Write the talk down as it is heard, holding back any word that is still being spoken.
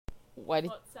Why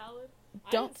did... Foot salad?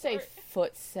 Don't say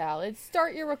foot salad.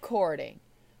 Start your recording.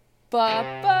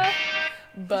 Ba-ba.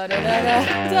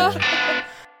 Ba-da-da-da-da.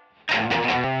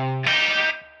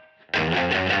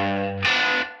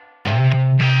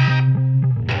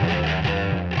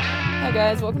 Hi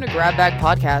guys, welcome to Grab Bag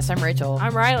Podcast. I'm Rachel.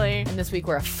 I'm Riley. And this week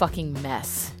we're a fucking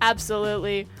mess.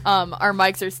 Absolutely. Our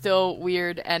mics are still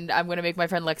weird, and I'm gonna make my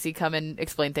friend Lexi come and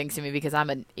explain things to me because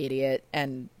I'm an idiot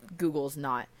and Google's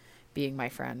not being my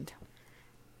friend.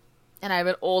 And I have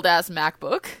an old ass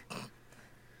MacBook.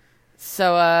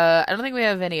 So I don't think we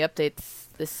have any updates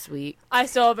this week. I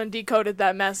still haven't decoded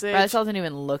that message. I still haven't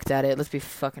even looked at it. Let's be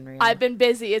fucking real. I've been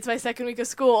busy. It's my second week of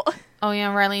school. Oh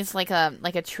yeah, Riley's like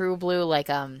a true blue,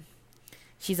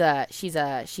 she's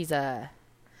a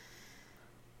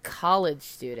college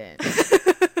student.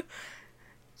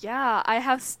 Yeah, I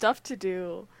have stuff to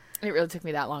do. It really took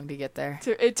me that long to get there.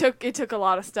 It took a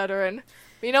lot of stuttering.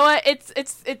 But you know what?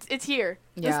 It's here.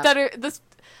 Yeah. The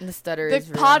stutter The is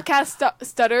real. podcast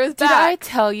stutter is back. Did I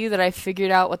tell you that I figured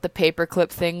out what the paperclip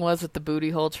thing was with the booty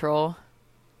hole troll?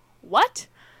 What?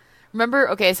 Remember?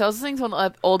 Okay, so I was listening to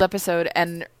an old episode,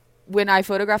 and when I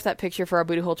photographed that picture for our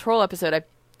booty hole troll episode, I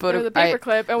There was a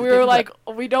paperclip, and we were like,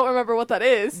 we don't remember what that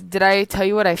is. Did I tell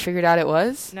you what I figured out it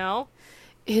was? No.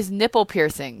 His nipple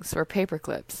piercings were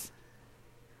paperclips.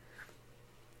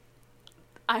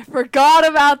 I forgot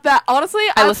about that. Honestly,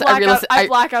 I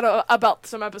black out about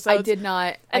some episodes. I did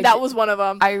not. And that was one of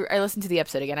them. I listened to the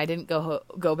episode again. I didn't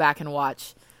go back and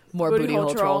watch more booty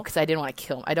hole troll because I don't want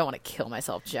to kill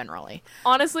myself generally.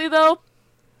 Honestly, though,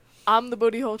 I'm the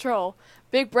booty hole troll.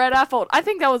 Big Bread Apple. I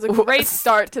think that was a great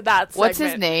start to that segment. What's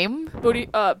his name? Booty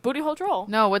hole troll.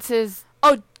 No, what's his...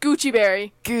 Oh, Gucci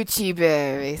Berry. Gucci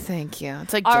Berry, thank you.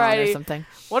 It's like John or something.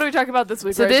 What are we talking about this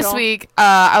week, So Rachel? this week,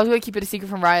 I was going to keep it a secret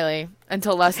from Riley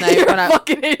until last night. You're a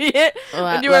fucking idiot.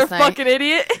 When you were a fucking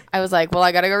idiot. I was like, well,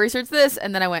 I got to go research this.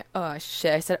 And then I went, oh,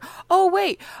 shit. I said, oh,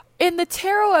 wait. In the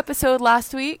tarot episode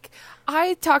last week,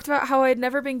 I talked about how I had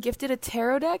never been gifted a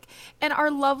tarot deck. And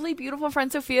our lovely, beautiful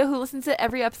friend Sophia, who listens to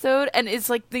every episode and is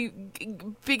like the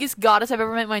biggest goddess I've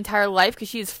ever met in my entire life because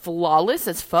she is flawless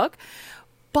as fuck,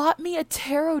 bought me a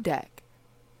tarot deck.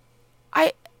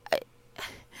 I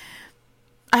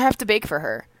have to bake for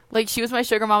her. Like, she was my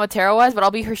sugar mama tarot-wise, but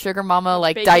I'll be her sugar mama,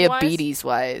 like,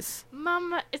 diabetes-wise.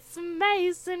 Mama, it's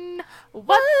amazing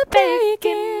what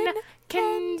bacon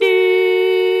can do.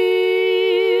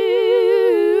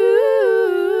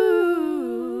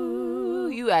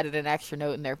 You added an extra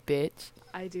note in there, bitch.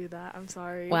 I do that. I'm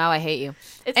sorry. Wow, I hate you.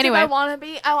 It's anyway, I wanna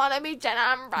be Jenna.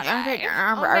 I'm a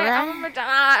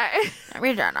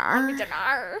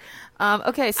Jenna.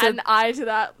 Okay, so an I to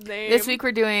that name. This week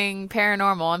we're doing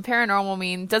paranormal, and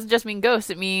paranormal doesn't just mean ghosts.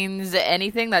 It means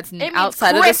anything that's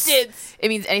outside of this. It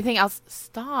means anything else.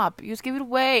 Stop! You just give it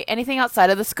away. Anything outside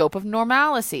of the scope of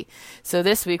normalcy. So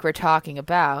this week we're talking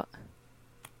about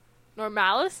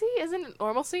normalcy. Isn't it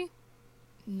normalcy?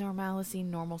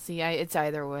 Normalcy. It's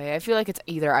either way. I feel like it's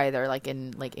either, like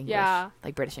in English,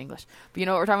 like British English. But you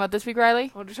know what we're talking about this week, Riley?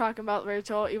 What are we talking about,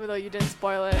 Rachel? Even though you didn't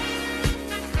spoil it.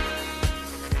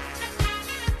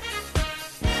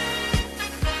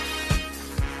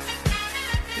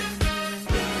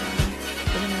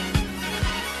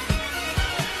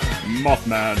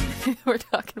 Mothman. We're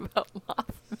talking about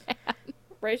Mothman.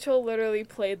 Rachel literally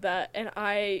played that, and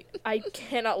I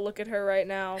cannot look at her right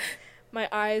now. My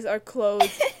eyes are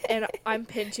closed, and I'm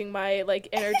pinching my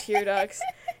inner tear ducts.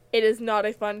 It is not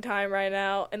a fun time right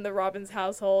now in the Robbins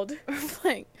household. We're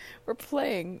playing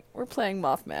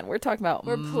Mothman. We're talking about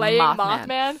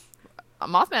Mothman.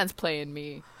 Mothman's playing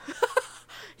me.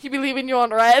 He be leaving you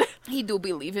on red. He do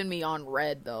be leaving me on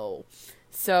red though.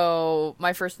 So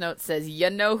my first note says, you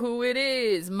know who it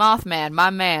is. Mothman, my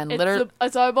man.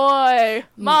 It's our boy,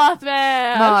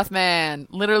 Mothman. Mothman.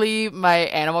 Literally, my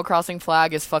Animal Crossing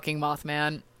flag is fucking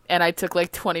Mothman. And I took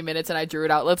 20 minutes and I drew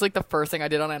it out. That's the first thing I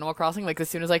did on Animal Crossing. As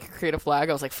soon as I could create a flag,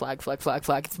 I was like, flag,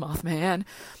 it's Mothman.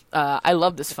 I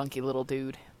love this funky little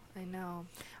dude. I know.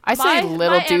 I say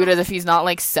little dude as if he's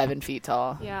not 7 feet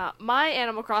tall. Yeah, my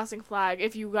Animal Crossing flag,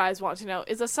 if you guys want to know,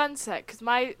 is a sunset because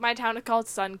my town is called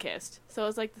Sunkissed, so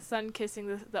it's like the sun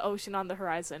kissing the ocean on the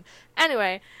horizon.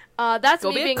 Anyway, that's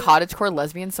Go me be being a cottagecore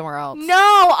lesbian somewhere else. No,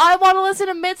 I want to listen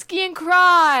to Mitski and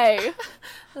cry.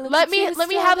 let me have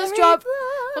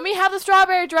the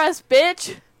strawberry dress,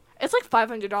 bitch. It's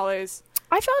 $500.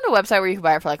 I found a website where you can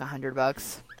buy it for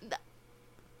 $100.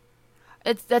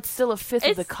 That's still a fifth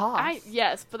of the cost.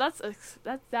 Yes, but that's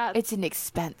It's an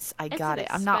expense. I got it.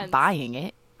 I'm not buying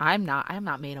it. I'm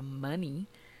not made of money.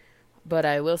 But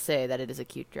I will say that it is a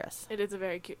cute dress. It is a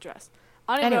very cute dress.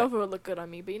 I don't even know if it would look good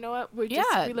on me, but you know what? We live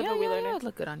and we learn. It would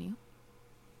look good on you.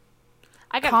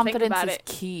 I gotta Confidence think about is it.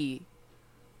 key.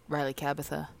 Riley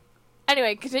Cabitha.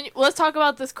 Anyway, continue. Let's talk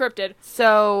about this cryptid.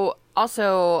 So,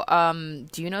 also,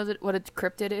 do you know what a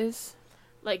cryptid is?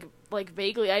 Like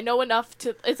vaguely. I know enough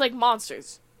to. It's like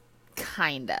monsters.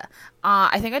 Kinda.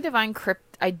 I think I define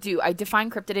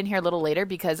cryptid in here a little later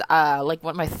because, like,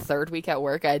 my third week at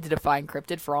work, I had to define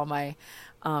cryptid for all my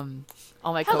How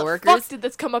coworkers. the fuck did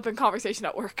this come up in conversation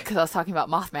at work? Because I was talking about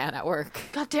Mothman at work.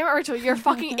 God damn it, Rachel, you're a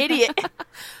fucking idiot.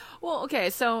 Well, okay,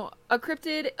 so a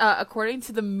cryptid, according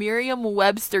to the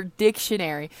Merriam-Webster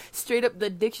dictionary, straight up the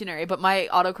dictionary, but my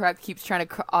autocorrect keeps trying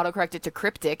to autocorrect it to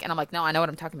cryptic, and I'm like, no, I know what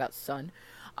I'm talking about, son.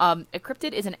 A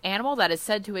cryptid is an animal that is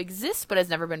said to exist but has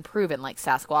never been proven, like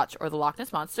Sasquatch or the Loch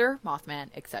Ness Monster, Mothman,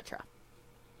 etc.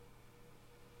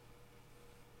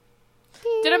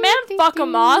 Did a man fuck a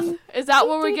moth? Is that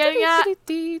what we're getting at? And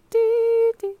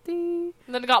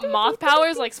then it got moth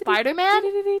powers like Spider-Man?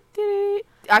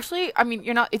 Actually, I mean,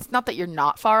 it's not that you're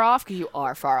not far off, because you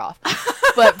are far off.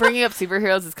 But bringing up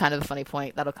superheroes is kind of the funny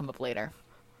point. That'll come up later.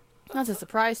 That's a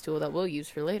surprise tool that we'll use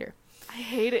for later. I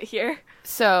hate it here.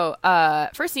 So,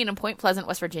 first seen in Point Pleasant,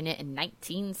 West Virginia in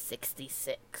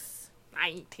 1966.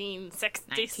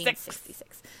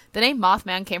 1966. The name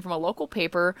Mothman came from a local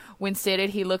paper when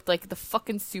stated he looked like the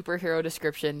fucking superhero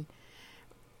description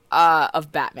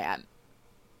of Batman.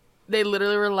 They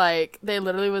literally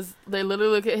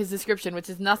look at his description, which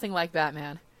is nothing like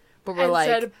Batman. But we're And like,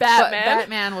 said Batman. But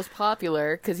Batman was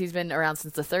popular because he's been around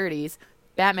since the 30s.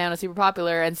 Batman was super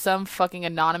popular, and some fucking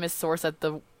anonymous source at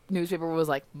the newspaper was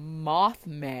like,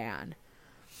 Mothman.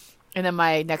 And then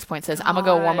my next point says, I'm going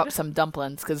to go warm God. up some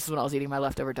dumplings, because this is when I was eating my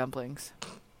leftover dumplings.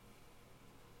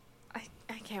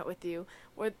 I can't with you.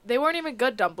 They weren't even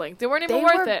good dumplings. They weren't even They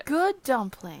worth were it. good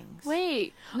dumplings.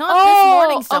 Wait. Not this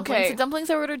morning's dumplings. okay. The dumplings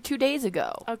I ordered 2 days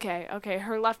ago. Okay.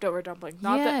 Her leftover dumplings.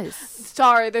 Not Yes.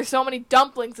 Sorry, there's so many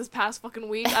dumplings this past fucking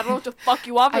week. I don't know what the fuck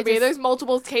you want from me. There's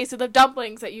multiple cases of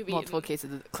dumplings that you've Multiple eaten.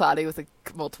 cases of Cloudy with a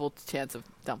multiple chance of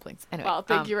dumplings. Anyway. Well,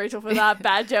 thank you, Rachel, for that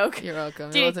bad joke. You're welcome.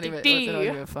 It Dee, wasn't dee,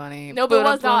 even funny. No, but it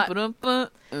was not.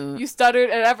 not. You stuttered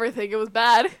at everything. It was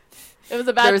bad. It was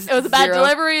a bad. There was It was a bad zero.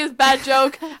 delivery. It was a bad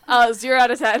joke. 0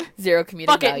 out of 10. Zero comedic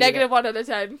Fuck it. value Negative there. 1 out of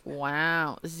 10.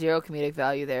 Wow. Zero comedic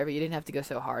value there, but you didn't have to go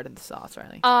so hard in the sauce,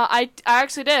 Riley. I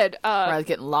actually did. Riley's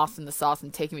getting lost in the sauce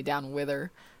and taking me down with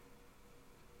her.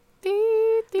 Maybe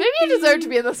you deserve to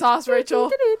be in the sauce, Rachel.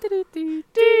 God,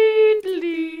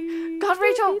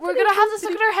 Rachel, we're gonna have this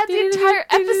stuck in our head the entire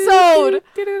episode.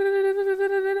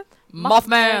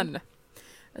 Mothman.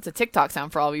 That's a TikTok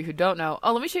sound for all of you who don't know.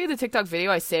 Oh, let me show you the TikTok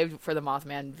video I saved for the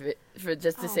Mothman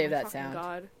just to save that sound.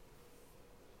 God.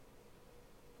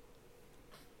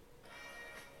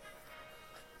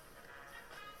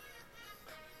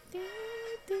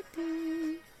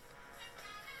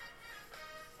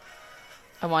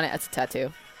 I want it as a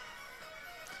tattoo.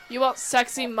 You want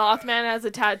sexy Mothman as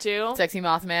a tattoo? Sexy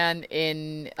Mothman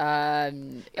in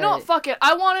You know what? Fuck it.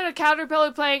 I wanted a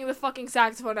caterpillar playing the fucking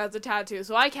saxophone as a tattoo,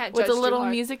 so I can't judge with a too little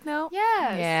hard. music note.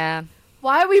 Yes. Yeah,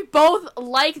 Why are we both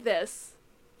like this?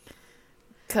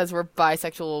 because we're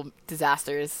bisexual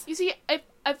disasters. You see,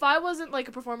 if I wasn't like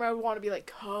a performer, I would want to be like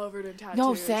covered in tattoos.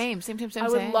 No, same.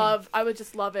 I would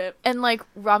just love it. And like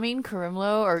Ramin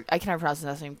Karimlo, or I can't pronounce his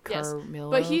last name. Yes.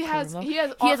 Karimlo, But he has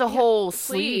a whole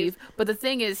sleeve. But the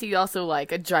thing is, he also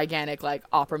like a gigantic like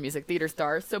opera music theater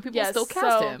star, so people still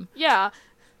cast him. Yeah.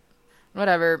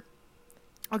 Whatever.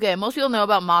 Okay, most people know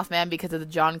about Mothman because of the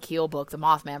John Keel book, The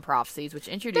Mothman Prophecies, which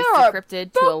introduced There the are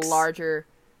cryptid books. to a larger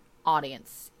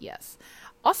audience. Yes.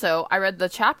 Also, I read the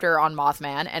chapter on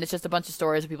Mothman, and it's just a bunch of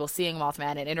stories of people seeing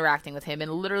Mothman and interacting with him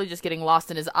and literally just getting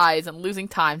lost in his eyes and losing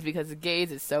times because his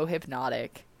gaze is so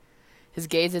hypnotic. His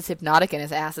gaze is hypnotic and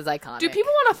his ass is iconic. Do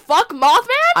people want to fuck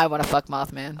Mothman? I want to fuck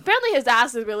Mothman. Apparently his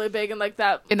ass is really big and like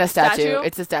that. In the statue.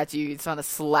 It's a statue. You just want to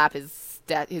slap his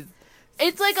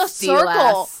It's like a steel circle.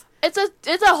 ass. It's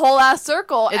a whole ass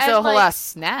circle. It's and a whole like, ass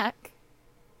snack.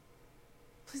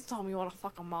 Please tell me you want to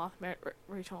fuck a Mothman,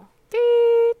 Rachel.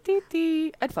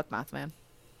 I'd fuck Mothman.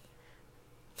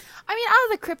 I mean, out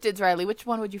of the cryptids, Riley, which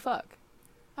one would you fuck?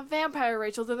 A vampire,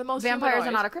 Rachel. They're the most Vampires are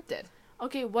humanoid. not a cryptid.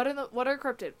 Okay, what are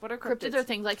cryptid? What are cryptids? Cryptids are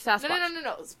things like Sasquatch.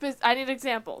 No. I need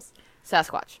examples.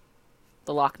 Sasquatch.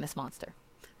 The Loch Ness Monster.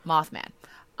 Mothman.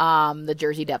 The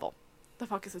Jersey Devil. The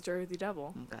fuck is a Jersey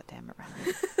Devil? Oh, God damn it,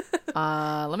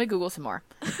 Riley. Let me Google some more.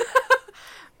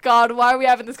 God, why are we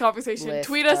having this conversation? List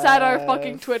Tweet us at our of-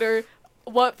 fucking Twitter.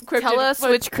 What cryptid? Tell us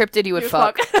which cryptid you would you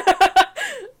fuck.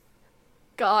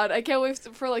 God, I can't wait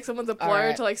for like someone's employer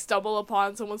Alright. to like stumble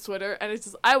upon someone's Twitter and it's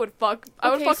just I would fuck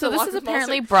the So this Loch is Ness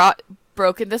apparently Monster.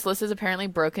 broken. This list is apparently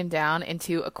broken down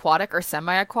into aquatic or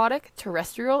semi-aquatic,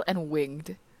 terrestrial, and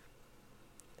winged.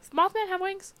 Does Mothman have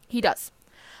wings? He does.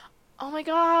 Oh my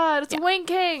god, it's a wing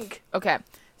king. Okay,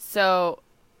 so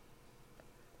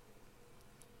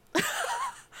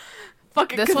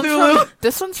Fucking this Cthulhu.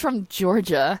 this one's from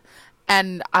Georgia,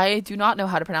 and I do not know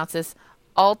how to pronounce this.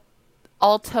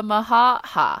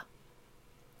 Altamaha.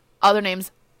 Other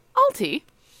names, Alti.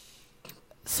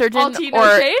 Surgeon, Altino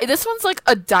or Shade? this one's like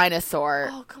a dinosaur.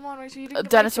 Oh, come on, Rachel. You didn't A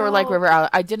get my dinosaur like joke. River Island.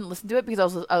 I didn't listen to it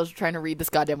because I was trying to read this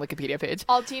goddamn Wikipedia page.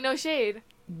 Altino Shade.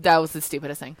 That was the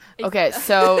stupidest thing. Okay,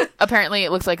 so apparently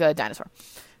it looks like a dinosaur.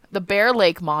 The Bear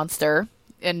Lake Monster,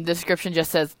 and the description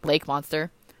just says Lake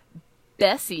Monster.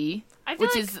 Bessie, I feel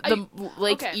which like is the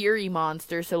Lake okay. Erie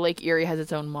Monster, so Lake Erie has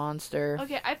its own monster.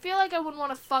 Okay, I feel like I wouldn't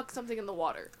want to fuck something in the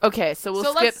water. Okay, so we'll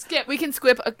So skip. let's skip. We can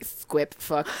skip.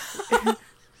 Fuck.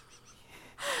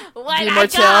 Like, Be more I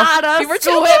chill. gotta Be more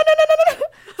chill. squip.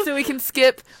 No. So we can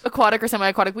skip aquatic or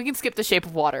semi-aquatic. We can skip the Shape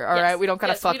of Water. All right, we don't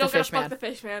gotta fuck the fish man. Fuck the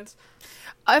fish man.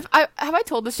 Have I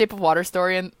told the Shape of Water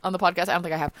story on the podcast? I don't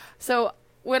think I have. So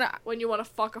when you want to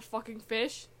fuck a fucking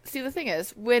fish. see, the thing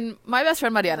is, when my best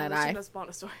friend Mariana and I, That's not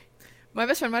a story.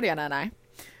 Mariana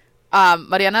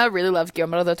really loves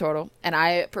Guillermo del Toro, and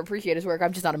I appreciate his work.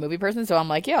 I'm just not a movie person, so I'm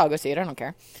like, yeah, I'll go see it. I don't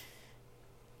care.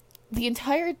 The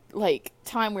entire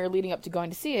time we were leading up to going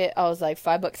to see it, I was like,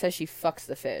 $5 says she fucks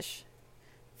the fish.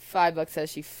 $5 says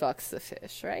she fucks the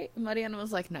fish, right? And Mariana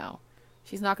was like, no,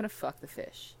 she's not gonna fuck the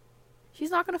fish. She's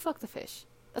not gonna fuck the fish.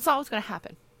 That's not what's gonna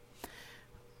happen.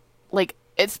 Like,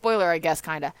 it's spoiler, I guess,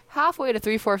 kinda. Halfway to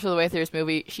 3/4 of the way through this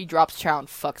movie, she drops chow and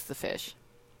fucks the fish.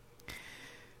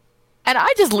 And I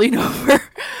just lean over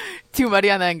to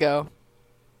Mariana and go,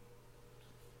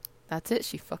 that's it,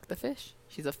 she fucked the fish.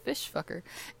 She's a fish fucker.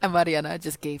 And Mariana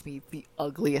just gave me the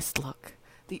ugliest look.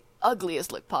 The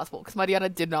ugliest look possible. Because Mariana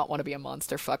did not want to be a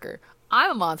monster fucker.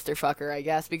 I'm a monster fucker, I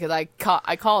guess, because I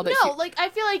called it. No, like I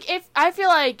feel like if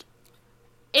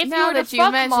you Now were to that you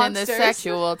fuck mentioned the monsters,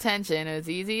 sexual tension, it's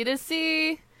easy to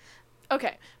see.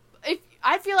 Okay, if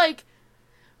I feel like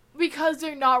because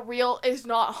they're not real is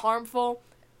not harmful,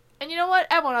 and you know what?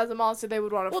 Everyone has a monster they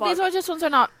would want to Well, fuck. these are just ones they're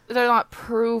not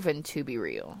proven to be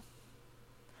real.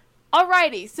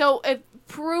 Alrighty, so if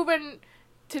proven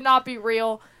to not be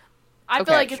real, I feel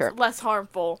Okay, like sure. it's less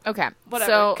harmful. Okay.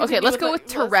 Whatever. So, Continue okay, let's with go the- with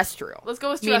terrestrial. Let's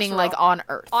go with Meaning like terrestrial. on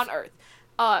Earth. On Earth.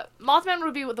 Mothman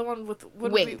would be the one with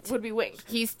Winged. would be winged.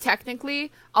 He's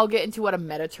technically, I'll get into what a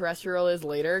meta-terrestrial is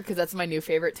later, because that's my new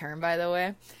favorite term, by the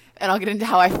way. And I'll get into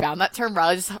how I found that term.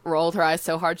 Riley just rolled her eyes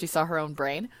so hard she saw her own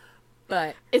brain.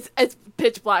 But It's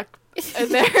pitch black in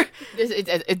there.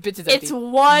 it bitch is empty.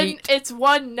 Yeet. It's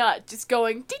one nut just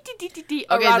going dee dee dee dee dee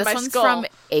Okay, around this my one's skull. from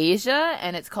Asia,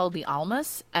 and it's called the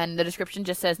almas, and the description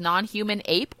just says non-human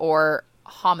ape or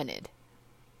hominid.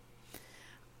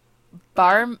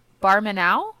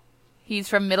 Barmanau, he's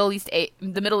from the Middle East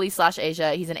 /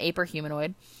 Asia. He's an ape or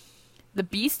humanoid. The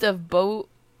beast of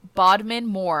Bodmin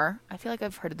Moor. I feel like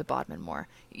I've heard of the Bodmin Moor.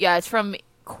 Yeah, it's from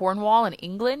Cornwall in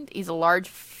England. He's a large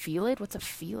felid. What's a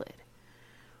felid?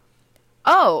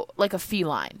 Oh, like a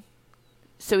feline.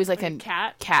 So he's like Like a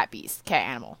a cat? beast, cat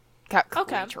animal, cat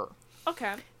Okay. creature.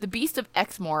 Okay. The beast of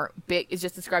Exmoor is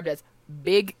just described as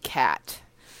big cat.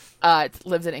 It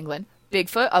lives in England.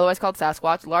 Bigfoot, otherwise called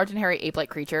Sasquatch, large and hairy ape-like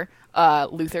creature.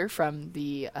 Luther from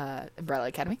the Umbrella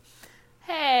Academy.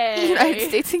 Hey. United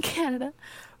States and Canada.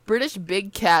 British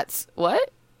big cats.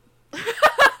 What?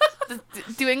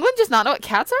 Do England just not know what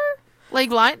cats are? Like,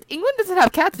 England doesn't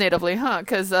have cats natively, huh?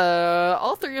 Because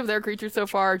all 3 of their creatures so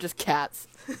far are just cats.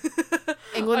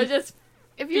 England. I just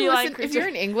If you're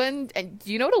in England, and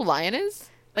do you know what a lion is?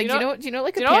 Like, do you know like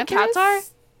do a you know what panther cats is? are?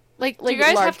 Like Do you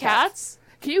guys large have cats?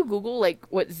 Can you Google like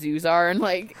what zoos are and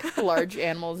like large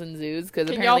animals in zoos? Because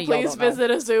Can apparently y'all please don't know.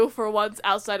 visit a zoo for once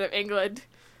outside of England?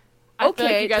 I feel like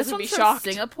Okay, you guys this would be one's from shocked.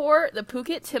 Singapore. The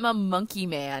Phuket Timah monkey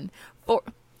man.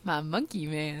 My monkey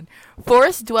man.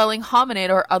 Forest dwelling hominid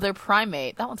or other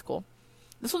primate. That one's cool.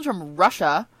 This one's from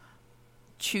Russia.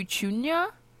 Chuchunya.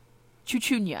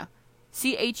 Chuchunya.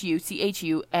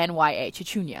 Chuchunya.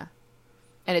 Chuchunya.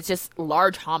 And it's just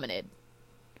large hominid.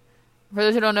 For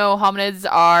those who don't know, hominids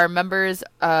are members,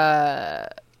 the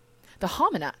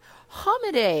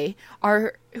Hominidae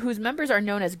whose members are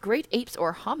known as great apes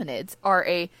or hominids, are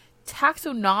a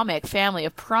taxonomic family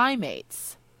of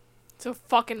primates. So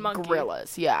fucking monkey.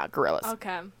 Gorillas. Yeah, gorillas.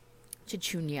 Okay.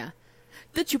 Chichunya.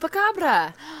 The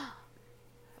chupacabra.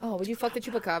 Oh, would you fuck the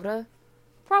chupacabra?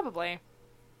 Probably.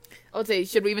 I would say,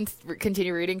 should we even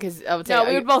continue reading? Because I would say No,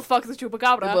 we would both fuck the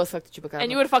Chupacabra. we both fuck the Chupacabra.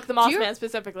 And you would fuck the Mothman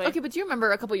specifically. Okay, but do you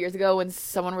remember a couple years ago when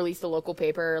someone released a local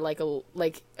paper, for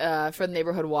the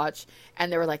neighborhood watch,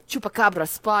 and they were like, Chupacabra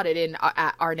spotted in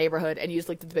our neighborhood, and you just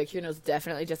looked at the picture, and it was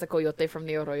definitely just a coyote from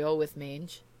the Arroyo with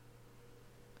mange.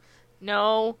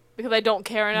 No, because I don't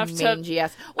care enough Mangy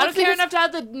ass. I don't care enough to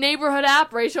have the neighborhood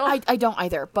app, Rachel. I don't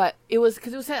either, but it was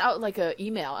because it was sent out like a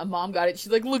email, and Mom got it.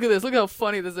 She's like, "Look at this! Look how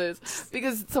funny this is!"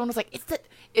 Because someone was like,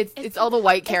 "It's all the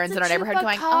white Karens in our neighborhood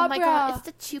going, oh my god, it's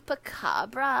the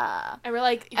Chupacabra!" And we're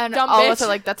like, And dumb all bitch. of us are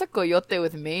like, "That's a coyote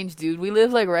with mange, dude. We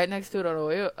live like right next to an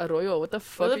arroyo. What the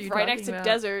fuck we are live you right talking next to about?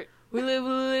 desert. We live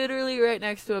literally right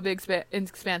next to a big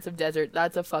expanse of desert.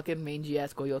 That's a fucking mangy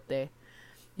ass coyote.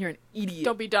 You're an idiot.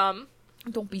 Don't be dumb.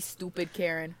 Don't be stupid,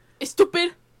 Karen. It's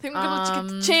stupid. Think we're gonna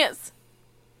get the chance.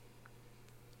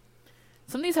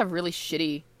 Some of these have really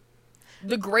shitty.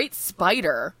 The Great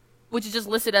Spider, which is just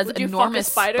listed as Would you fuck a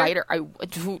enormous spider? I'm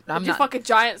Would not. you fuck a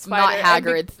giant spider? Not and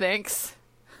Hagrid, thanks.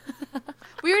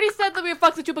 we already said that we would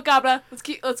fuck the Chupacabra.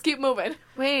 Let's keep moving.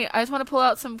 Wait, I just want to pull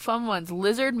out some fun ones.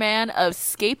 Lizard Man of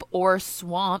Scape or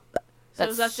Swamp. So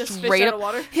is that just fish straight out up. of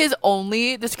water? His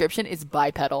only description is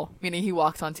bipedal, meaning he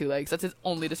walks on two legs. That's his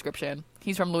only description.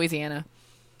 He's from Louisiana.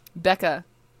 Becca,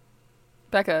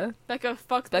 Becca,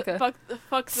 fuck Becca.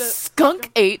 fuck the Skunk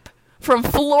Ape from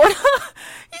Florida.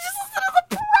 He just listed as a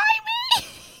primate.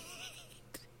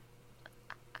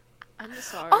 I'm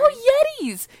sorry. Oh,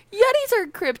 Yetis. Yetis are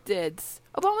cryptids.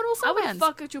 Abominable I would snowmans.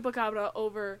 fuck a Chupacabra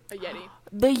over a Yeti.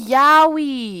 The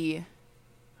Yowie.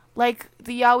 Like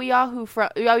the Yowie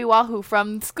Wahoo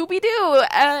from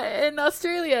Scooby-Doo in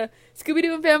Australia.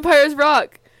 Scooby-Doo and Vampires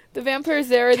Rock. The vampires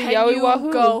there are the Can Yowie you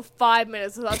Wahoo. go 5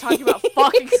 minutes without talking about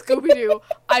fucking Scooby-Doo?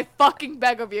 I fucking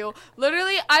beg of you.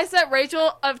 Literally, I sent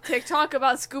Rachel a TikTok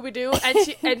about Scooby-Doo,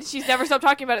 and she's never stopped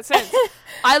talking about it since.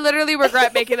 I literally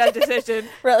regret making that decision.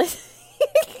 Riley.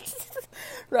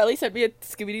 Riley sent me a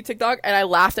Scooby-Doo TikTok, and I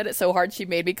laughed at it so hard she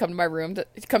made me come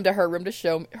to her room to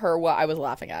show her what I was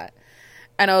laughing at.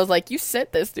 And I was like, you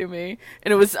sent this to me.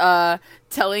 And it was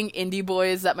telling indie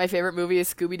boys that my favorite movie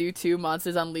is Scooby-Doo 2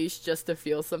 Monsters Unleashed just to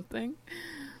feel something.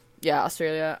 Yeah,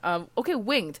 Australia. Okay,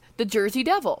 Winged. The Jersey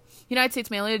Devil. United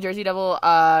States mainly, the Jersey Devil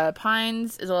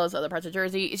pines, as well as other parts of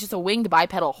Jersey. It's just a winged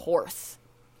bipedal horse.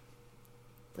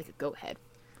 Like a goat head.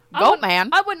 Goat man.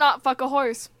 I would not fuck a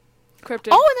horse. Cryptid.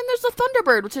 Oh, and then there's the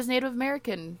Thunderbird, which is Native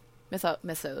American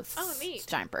mythos. Oh, neat. It's a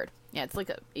giant bird. Yeah, it's like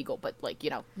an eagle, but like,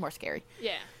 more scary.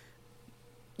 Yeah.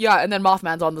 Yeah, and then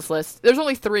Mothman's on this list. There's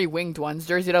only 3 winged ones: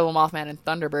 Jersey Devil, Mothman, and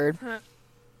Thunderbird. Huh.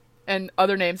 And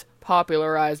other names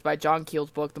popularized by John Keel's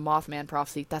book, The Mothman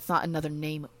Prophecy. That's not another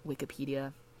name,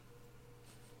 Wikipedia.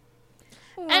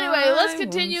 Anyway, let's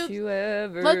continue.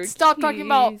 Let's stop talking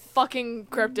about fucking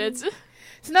cryptids.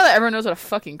 So now that everyone knows what a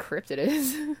fucking cryptid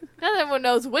is, Now that everyone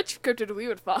knows which cryptid we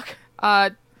would fuck.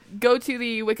 go to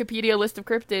the Wikipedia list of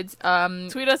cryptids.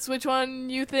 Tweet us which one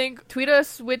you think. Tweet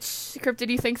us which cryptid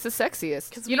you think's the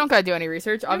sexiest. You don't gotta do any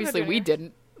research. Obviously, we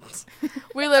didn't.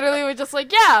 We literally were just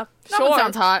like, yeah, That sure. one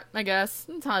sounds hot, I guess.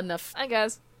 It's hot enough. I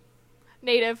guess.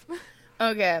 Native.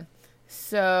 Okay.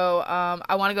 So,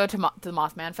 I want to go to the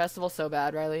Mothman Festival so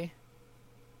bad, Riley.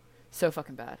 So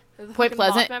fucking bad. The Point fucking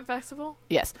Pleasant. Mothman Festival?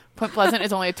 Yes. Point Pleasant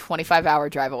is only a 25-hour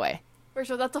drive away.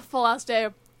 Rachel, that's a full ass day.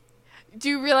 Do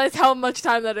you realize how much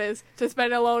time that is to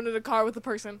spend alone in a car with a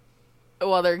person?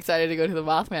 Well, they're excited to go to the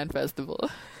Mothman Festival.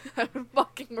 I would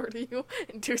fucking murder you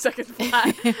in 2 seconds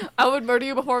flat. I would murder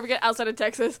you before we get outside of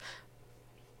Texas.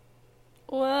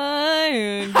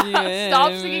 Why?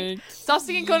 Stop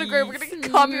singing Conan Gray. We're gonna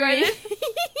get copyrighted.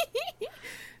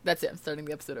 That's it. I'm starting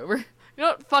the episode over. You know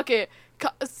what? Fuck it.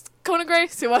 Conan Gray,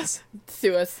 sue us.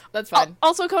 Sue us. That's fine.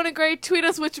 Also, Conan Gray, tweet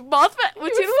us which fucking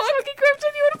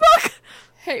cryptid you would fuck.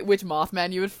 Hey, which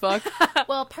Mothman you would fuck?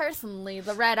 Well, personally,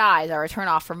 the red eyes are a turn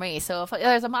off for me. So if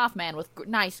there's a Mothman with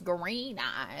nice green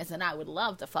eyes, then I would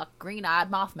love to fuck green-eyed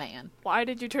Mothman. Why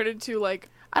did you turn into, like...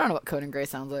 I don't know what Conan Gray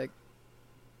sounds like.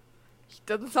 He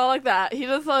doesn't sound like that. He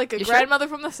doesn't sound like a You sure? grandmother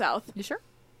from the South. You sure?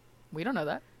 We don't know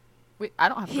that. I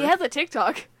don't have. He proof. has a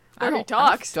TikTok I where don't- he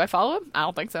talks. Do I follow him? I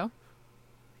don't think so.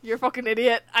 You're a fucking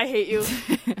idiot. I hate you.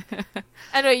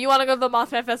 Anyway, you want to go to the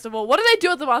Mothman Festival. What do they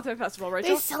do at the Mothman Festival,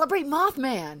 Rachel? They celebrate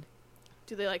Mothman.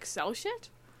 Do they, like, sell shit?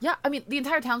 Yeah, I mean, the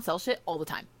entire town sells shit all the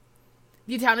time.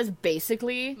 The town is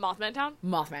basically Mothman Town?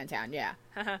 Mothman Town, yeah.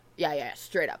 Yeah,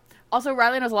 straight up. Also,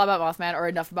 Riley knows a lot about Mothman, or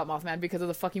enough about Mothman, because of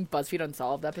the fucking BuzzFeed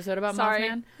Unsolved episode about Sorry.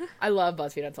 Mothman. I love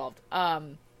BuzzFeed Unsolved.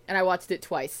 And I watched it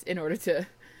twice in order to...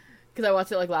 Because I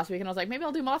watched it, like, last week, and I was like, maybe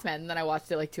I'll do Mothman. And then I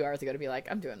watched it, like, 2 hours ago to be like,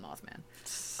 I'm doing Mothman.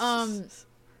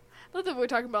 Not that we were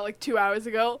talking about, like, 2 hours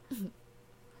ago.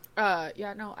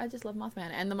 Yeah, no, I just love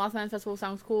Mothman. And the Mothman Festival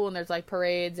sounds cool, and there's, like,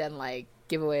 parades and, like,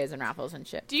 giveaways and raffles and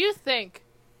shit. Do you think...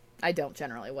 I don't,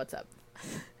 generally. What's up?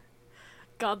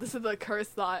 God, this is a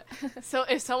cursed thought. So,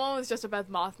 if someone was just a Beth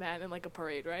Mothman in, like, a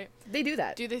parade, right? They do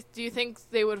that. Do you think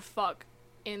they would fuck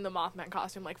in the Mothman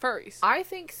costume like furries? I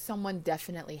think someone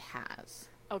definitely has.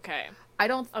 Okay. I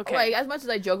don't... Okay. Like, as much as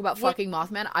I joke about fucking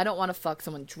Mothman, I don't want to fuck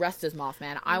someone dressed as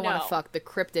Mothman. I want No. to fuck the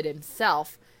cryptid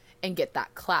himself and get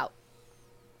that clout.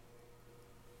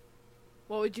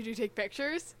 What would you do? Take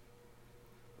pictures?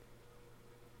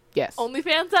 Yes.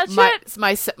 OnlyFans that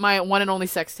shit? My one and only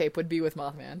sex tape would be with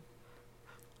Mothman.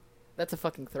 That's a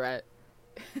fucking threat.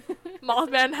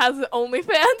 Mothman has an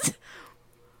OnlyFans?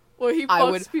 Where he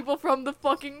fucks people from the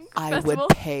fucking festival? I would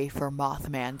pay for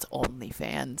Mothman's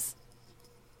OnlyFans.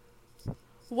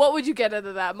 What would you get out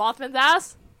of that? Mothman's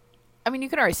ass? I mean, you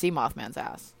can already see Mothman's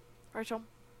ass. Rachel?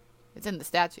 It's in the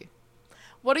statue.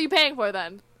 What are you paying for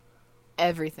then?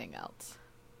 Everything else.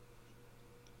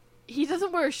 He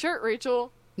doesn't wear a shirt,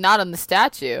 Rachel. Not on the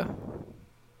statue.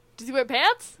 Does he wear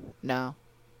pants? No.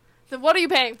 Then what are you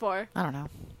paying for? I don't know.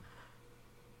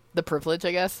 The privilege,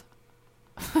 I guess.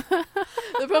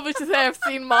 The privilege to say I've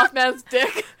seen Mothman's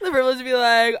dick. The privilege to be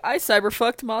like, I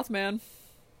cyberfucked Mothman.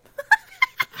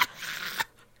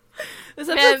 This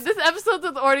episode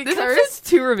is already this cursed. episode's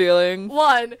too revealing.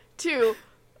 1, 2.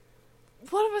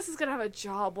 One of us is gonna have a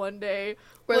job one day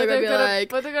Where they're gonna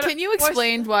be like, can you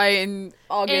explain why in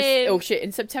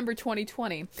September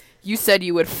 2020, you said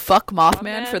you would fuck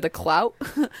Mothman for the clout?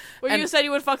 Where you said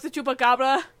you would fuck the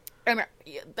chupacabra? And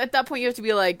at that point, you have to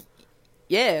be like,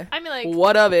 yeah. I mean, like,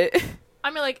 what of it? I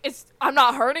mean, like, I'm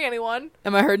not hurting anyone.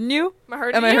 Am I hurting you? Am I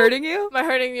hurting Am you? I hurting you? Am I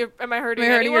hurting you? Am I hurting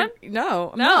anyone?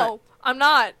 No, No, I'm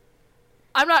not.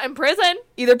 I'm not in prison.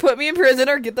 Either put me in prison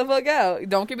or get the fuck out.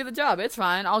 Don't give me the job. It's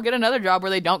fine. I'll get another job where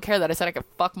they don't care that I said I could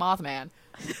fuck Mothman.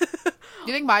 Do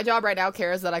you think my job right now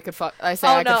cares that I could fuck? I could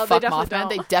fuck Mothman. Don't.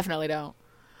 They definitely don't.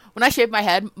 When I shaved my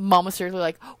head, Mom was seriously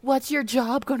like, "What's your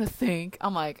job gonna think?"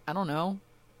 I'm like, "I don't know."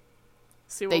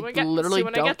 They literally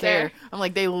don't care. I'm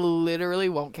like, they literally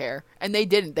won't care, and they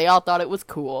didn't. They all thought it was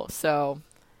cool. So,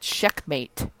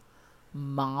 checkmate,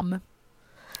 Mom.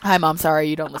 Hi, Mom. Sorry,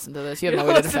 you don't listen to this. You have no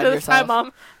way to defend yourself. Hi,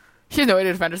 Mom. She has no way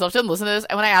to defend herself. She doesn't listen to this.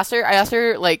 And when I asked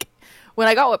her, like, when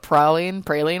I got what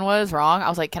praline was wrong, I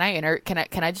was like, can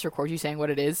I just record you saying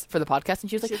what it is for the podcast? And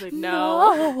she was like,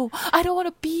 no, I don't want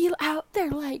to be out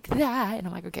there like that. And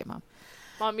I'm like, okay, Mom.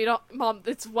 Mom,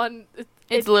 it's one.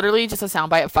 It's literally just a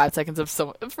soundbite of 5 seconds of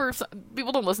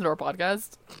people don't listen to our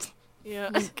podcast. Yeah.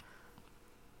 Like,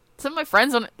 some of my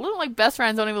friends best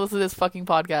friends don't even listen to this fucking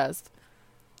podcast.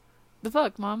 The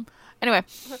fuck, Mom? Anyway.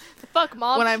 The fuck,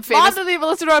 Mom? When I'm famous... Mom doesn't even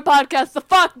listen to our podcast. The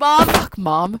fuck, Mom? The fuck,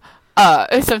 Mom?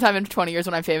 Sometime in 20 years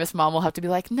when I'm famous, Mom will have to be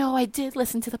like, no, I did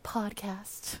listen to the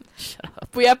podcast. Shut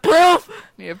up. We have proof!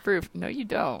 We have proof. No, you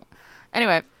don't.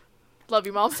 Anyway. Love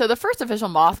you, Mom. So the first official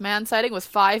Mothman sighting was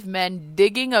 5 men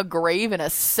digging a grave in a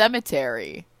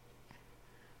cemetery.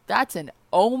 That's an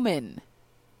omen.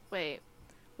 Wait.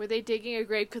 Were they digging a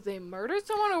grave because they murdered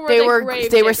someone, or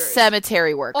they were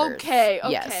cemetery workers? Okay.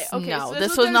 Yes. Okay. No, so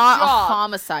this was not a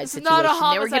homicide situation. Not a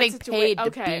homicide they were getting paid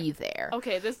okay. to be there.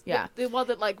 Okay. It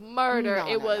wasn't like murder. No,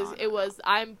 it was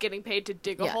I'm getting paid to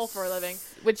dig a hole for a living.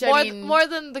 Which more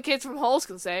than the kids from Holes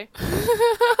can say.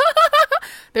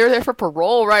 They were there for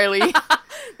parole, Riley.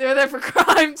 They were there for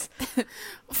crimes.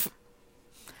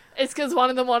 It's because one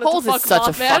of them wanted Holes to fuck is such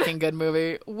Mothman. a fucking good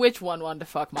movie. Which one wanted to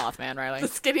fuck Mothman, Riley? The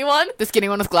skinny one? The skinny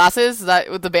one with glasses? Is that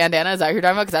with the bandana? Is that who you're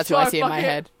talking about? Because that's who I see in my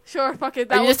head. Sure, fuck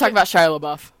it. Or are you just talking about Shia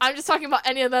LaBeouf? I'm just talking about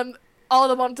any of them. All of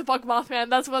them wanted to fuck Mothman.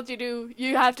 That's what you do.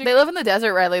 You have to... They live in the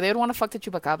desert, Riley. They would want to fuck the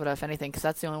Chupacabra, if anything, because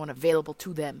that's the only one available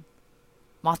to them.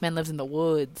 Mothman lives in the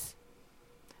woods.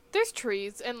 There's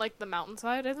trees in, like, the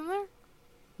mountainside, isn't there?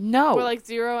 No. Where, like,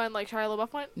 Zero and, like, Shia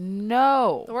LaBeouf went?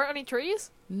 No. There weren't any trees?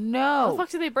 No. How the fuck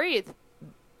do they breathe?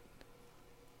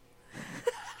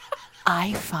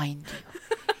 I find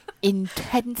you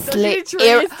intensely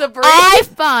I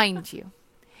find you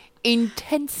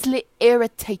intensely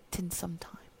irritating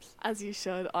sometimes. As you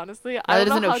should, honestly. I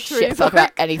don't know how shit fuck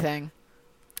about anything.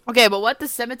 Okay, but what the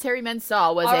cemetery men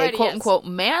saw was a quote-unquote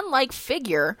man-like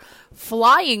figure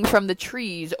flying from the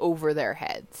trees over their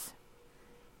heads.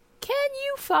 Can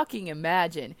you fucking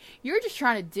imagine? You're just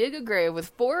trying to dig a grave with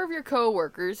 4 of your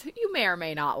co-workers who you may or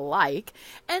may not like,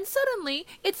 and suddenly,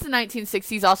 it's the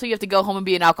 1960s, also you have to go home and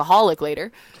be an alcoholic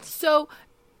later. So,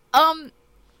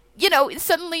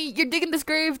 suddenly you're digging this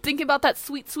grave thinking about that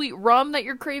sweet, sweet rum that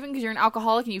you're craving because you're an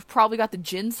alcoholic and you've probably got the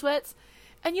gin sweats,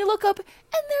 and you look up and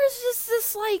there's just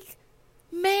this, like,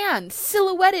 man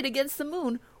silhouetted against the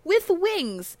moon with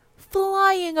wings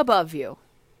flying above you.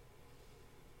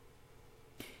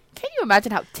 you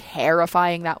imagine how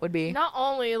terrifying that would be? Not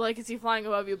only like is he flying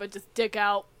above you, but just dick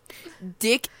out.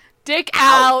 Dick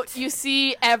out. You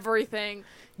see everything.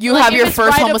 You Like, have if your it's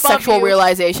first right above homosexual you-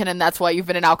 realization, and that's why you've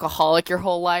been an alcoholic your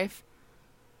whole life.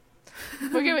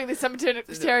 We're giving these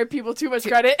cemetery people too much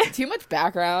credit. Too much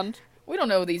background. We don't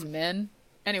know these men.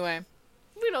 Anyway,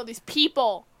 We know these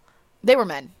people. they were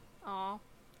men. Aw.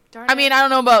 Darn I it. mean, I don't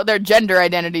know about their gender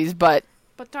identities, but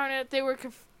But darn it, they were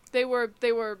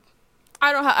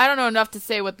I don't know enough to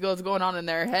say what was going on in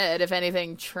their head. If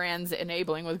anything, trans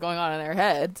enabling was going on in their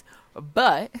heads,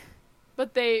 but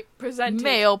they presented.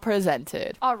 male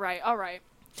presented. All right.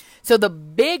 So the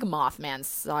big Mothman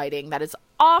sighting that is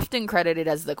often credited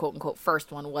as the quote-unquote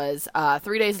first one was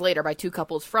 3 days later by two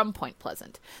couples from Point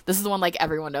Pleasant. This is the one like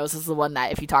everyone knows. This is the one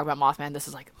that if you talk about Mothman, this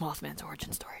is like Mothman's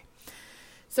origin story.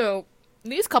 So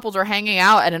these couples are hanging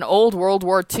out at an old World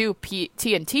War II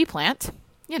TNT plant.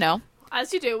 You know,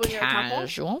 As you do when you're a couple.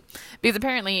 casual. Because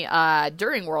apparently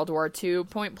during World War II,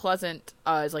 Point Pleasant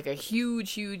is like a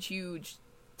huge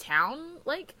town,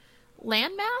 like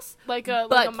landmass. Like a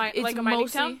But mining it's town.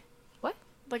 mostly- What?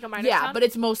 Like a mining Yeah, town. but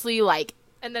it's mostly like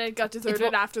And then it got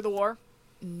deserted after the war.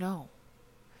 no.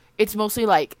 It's mostly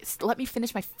like let me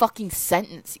finish my fucking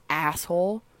sentence,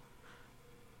 asshole.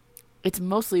 It's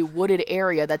mostly wooded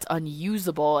area that's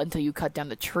unusable until you cut down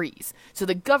the trees. So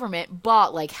the government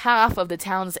bought like half of the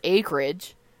town's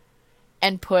acreage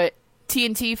and put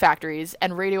TNT factories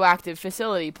and radioactive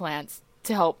facility plants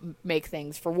to help make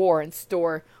things for war and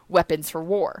store weapons for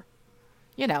war.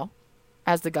 You know,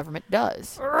 as the government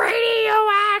does.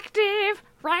 Radioactive.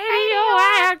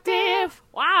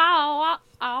 Wow.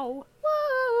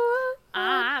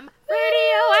 I'm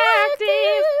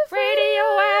radioactive.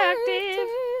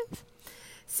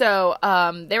 So,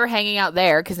 they were hanging out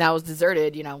there because now it was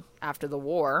deserted, you know, after the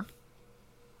war.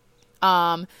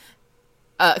 My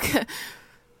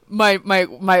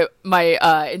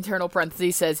internal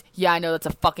parenthesis says, yeah, I know that's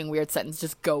a fucking weird sentence.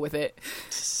 Just go with it.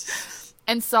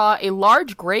 And saw a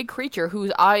large gray creature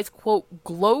whose eyes, quote,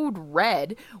 glowed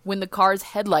red when the car's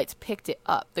headlights picked it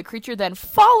up. The creature then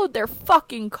followed their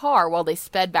fucking car while they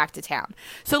sped back to town.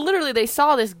 So literally they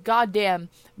saw this goddamn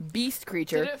beast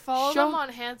creature. Did it follow show- them on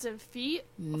hands and feet?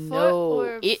 No,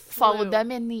 Or it flew? followed them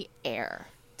in the air.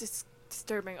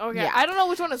 Disturbing. Okay, Yeah. I don't know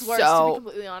which one is worse, to So- be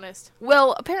completely honest.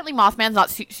 Well, apparently Mothman's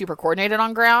not super coordinated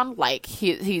on ground. Like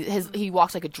he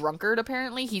walks like a drunkard.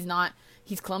 Apparently he's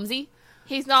clumsy.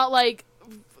 He's not like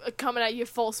coming at you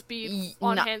full speed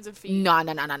on No- hands and feet. No.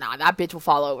 That bitch will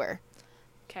fall over.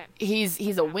 Okay.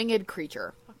 He's a winged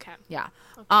creature. Okay. Yeah.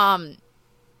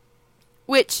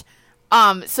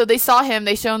 So they saw him,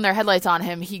 they shone their headlights on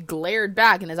him, he glared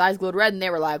back and his eyes glowed red and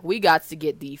they were like, we got to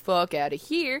get the fuck out of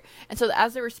here. And so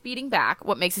as they were speeding back,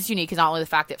 what makes this unique is not only the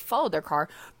fact it followed their car,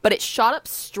 but it shot up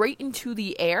straight into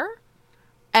the air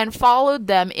and followed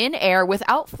them in air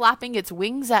without flapping its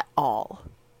wings at all.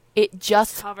 It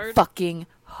just Hovered. fucking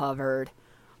hovered.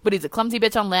 But he's a clumsy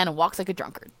bitch on land and walks like a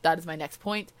drunkard. That is my next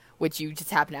point, which you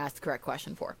just happen to ask the correct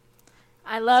question for.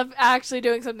 I love actually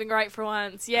doing something right for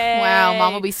once. Yay. Wow,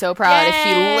 Mom will be so proud if she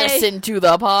Yay. listened to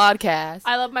the podcast.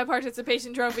 I love my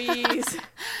participation trophies.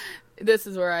 This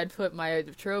is where I'd put my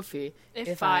trophy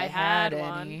If I had any.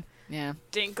 one. Yeah,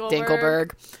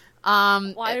 Dinkelberg.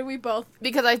 Dinkelberg. Why did we both?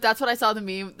 Because that's what I saw the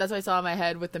meme. That's what I saw in my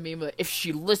head with the meme. Of, if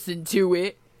she listened to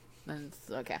it, then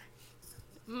it's okay.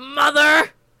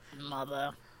 Mother.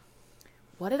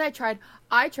 What did I try?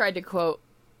 I tried to quote,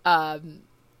 "Hello,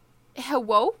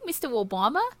 Mr.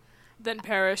 Obama." Then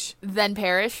perish. Then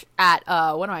perish at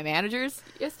one of my managers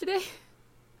yesterday,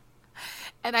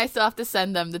 and I still have to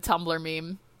send them the Tumblr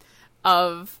meme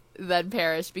of then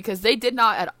perish because they did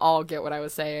not at all get what I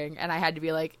was saying, and I had to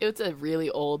be like, it's a really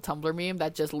old Tumblr meme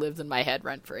that just lives in my head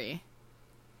rent free.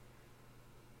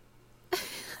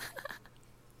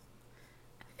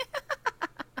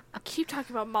 Keep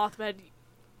talking about Mothbed.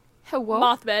 Hello,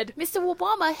 Mothbed. Mr.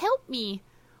 Obama, help me.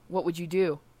 What would you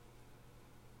do?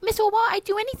 Mr. Obama, I'd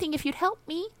do anything if you'd help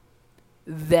me.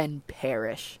 Then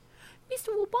perish. Mr.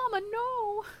 Obama,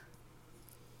 no.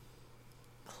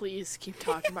 Please keep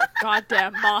talking about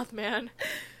goddamn Mothman.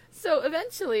 So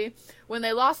eventually, when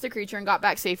they lost the creature and got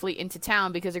back safely into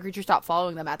town because the creature stopped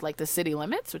following them at like the city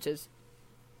limits, which is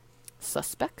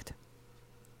suspect,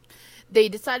 they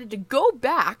decided to go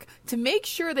back to make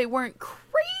sure they weren't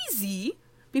crazy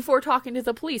before talking to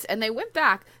the police. And they went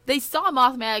back. They saw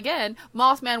Mothman again.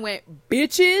 Mothman went,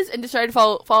 bitches, and decided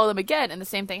to follow them again. And the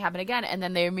same thing happened again. And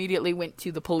then they immediately went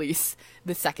to the police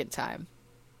the second time.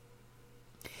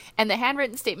 And the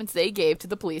handwritten statements they gave to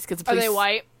the police, because the Are police... they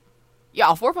white? Yeah,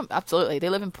 all four of them, absolutely. They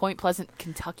live in Point Pleasant,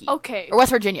 Kentucky. Okay. Or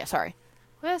West Virginia, sorry.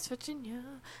 West Virginia.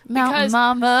 Mountain Because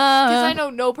Mama. Because I know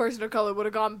no person of color would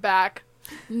have gone back.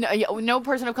 No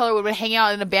person of color would hang out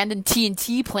in an abandoned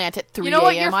TNT plant at 3 You know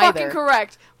what? a.m. You're either. fucking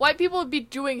correct. White people would be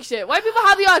doing shit. White people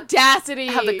have the audacity.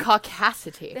 Have the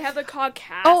caucasity. They have the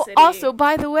caucasity. Oh, also,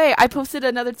 by the way, I posted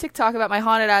another TikTok about my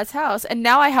haunted ass house, and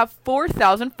now I have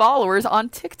 4,000 followers on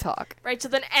TikTok. Right, so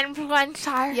then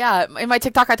influencer. Yeah, in my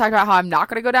TikTok, I talked about how I'm not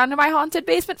going to go down to my haunted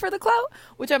basement for the clout,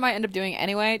 which I might end up doing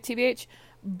anyway, TBH.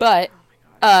 But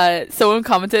someone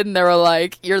commented and they were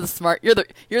like, "You're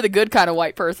the good kind of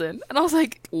white person," and I was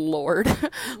like, "Lord,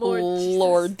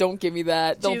 Lord, don't give me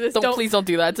that. Please don't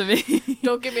do that to me.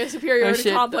 Don't give me a superiority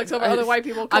complex over other white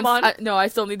people. Come on. I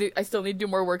still need to do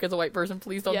more work as a white person.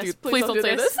 Please don't please don't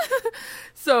say this.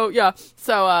 So yeah,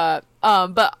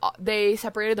 but they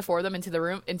separated the four of them into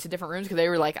different rooms because they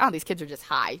were like, "Oh, these kids are just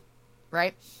high."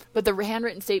 Right? But the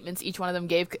handwritten statements each one of them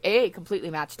gave, A, completely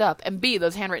matched up, and B,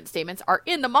 those handwritten statements are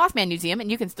in the Mothman Museum, and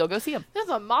you can still go see them. There's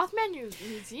a Mothman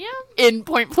Museum? In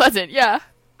Point Pleasant, yeah.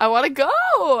 I want to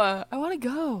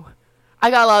go.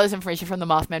 I got a lot of this information from the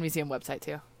Mothman Museum website,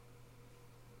 too.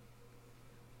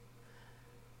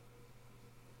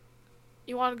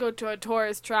 You want to go to a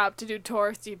tourist trap to do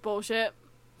touristy bullshit?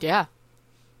 Yeah.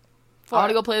 I want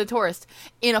to go play the tourist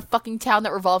in a fucking town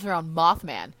that revolves around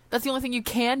Mothman. That's the only thing you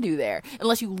can do there.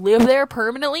 Unless you live there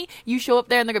permanently, you show up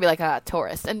there and they're going to be like,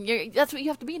 tourist. And that's what you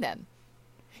have to be then.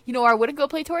 You know where I wouldn't go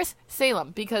play tourist?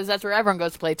 Salem, because that's where everyone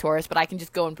goes to play tourist, but I can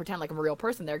just go and pretend like I'm a real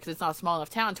person there because it's not a small enough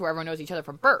town to where everyone knows each other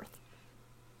from birth.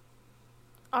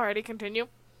 Alrighty, continue.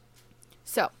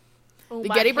 So, the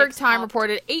Gettysburg Times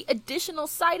reported 8 additional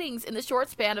sightings in the short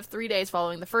span of 3 days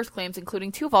following the first claims,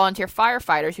 including 2 volunteer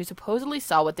firefighters who supposedly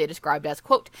saw what they described as,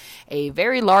 quote, a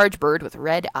very large bird with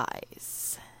red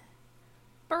eyes.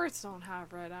 Birds don't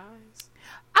have red eyes.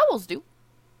 Owls do.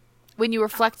 When you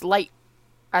reflect light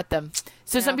at them.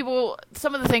 So some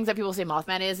of the things that people say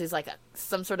Mothman is like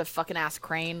some sort of fucking ass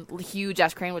crane, huge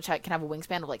ass crane, which can have a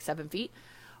wingspan of like 7 feet.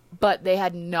 But they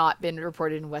had not been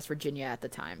reported in West Virginia at the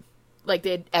time. Like,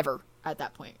 they had ever at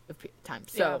that point of time.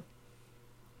 So,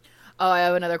 I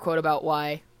have another quote about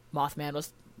why Mothman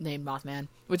was named Mothman,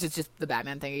 which is just the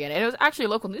Batman thing again. And it was actually a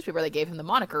local newspaper that gave him the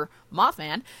moniker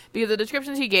Mothman because the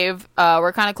descriptions he gave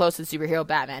were kind of close to the superhero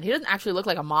Batman. He doesn't actually look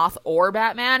like a moth or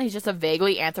Batman. He's just a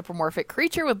vaguely anthropomorphic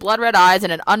creature with blood red eyes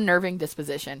and an unnerving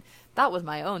disposition. That was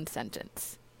my own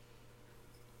sentence.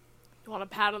 You want a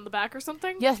pat on the back or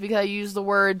something? Yes, because I used the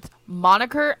words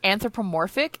moniker,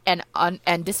 anthropomorphic, and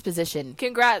disposition.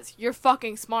 Congrats, you're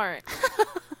fucking smart.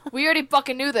 We already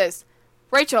fucking knew this.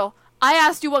 Rachel, I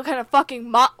asked you what kind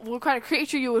of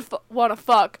creature you would want to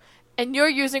fuck, and you're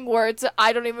using words that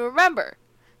I don't even remember.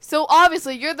 So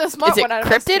obviously, you're the smart one out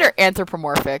of us. Is it cryptid or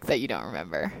anthropomorphic that you don't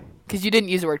remember? Because you didn't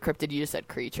use the word cryptid, you just said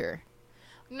creature.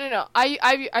 No.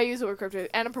 I use the word cryptid,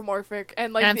 anthropomorphic,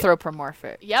 and like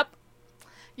anthropomorphic. Yep.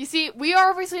 You see, we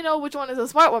obviously know which one is the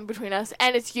smart one between us,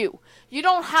 and it's you. You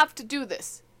don't have to do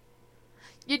this.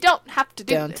 You don't have to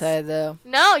do this. Don't I, though?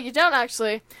 No, you don't,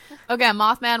 actually. Okay,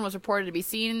 Mothman was reported to be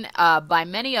seen by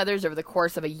many others over the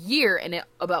course of a year, and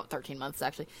about 13 months,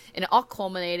 actually. And it all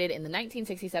culminated in the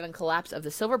 1967 collapse of the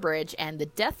Silver Bridge and the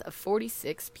death of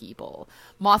 46 people.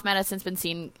 Mothman has since been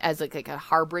seen as like a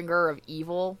harbinger of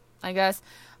evil, I guess.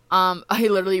 I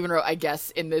literally even wrote, I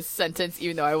guess, in this sentence,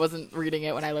 even though I wasn't reading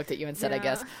it when I looked at you and said, I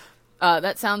guess.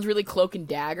 That sounds really Cloak and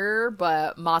Dagger,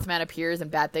 but Mothman appears and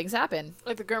bad things happen.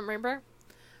 Like the Grim Reaper?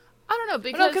 I don't know,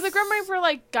 because the Grim Reaper,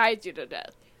 like, guides you to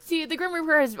death. See, the Grim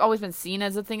Reaper has always been seen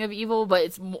as a thing of evil, but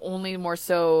it's only more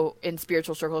so in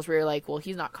spiritual circles where you're like, well,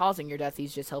 he's not causing your death,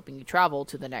 he's just helping you travel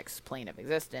to the next plane of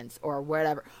existence, or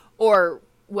whatever. Or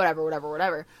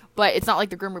whatever. But it's not like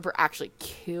the Grim Reaper actually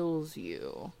kills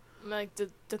you. Like,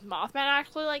 did Mothman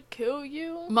actually, like, kill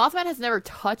you? Mothman has never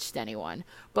touched anyone,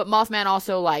 but Mothman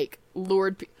also, like,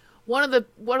 lured one of the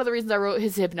reasons I wrote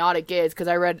his hypnotic is because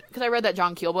I read that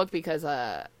John Keel book because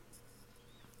I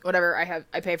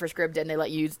pay for Scribd and they let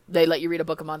you read a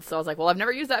book a month. So I was like, well, I've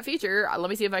never used that feature. Let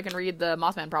me see if I can read the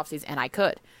Mothman prophecies, and I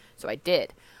could. So I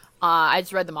did. I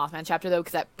just read the Mothman chapter though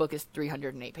because that book is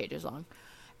 308 pages long,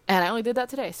 and I only did that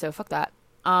today. So fuck that.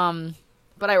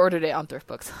 But I ordered it on Thrift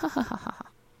Books.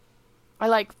 I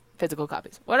like physical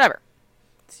copies. Whatever.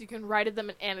 So you can write them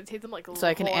and annotate them like a So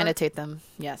I can annotate them.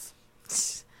 Yes.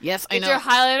 Yes, I know. Get your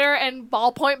highlighter and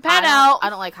ballpoint pen out.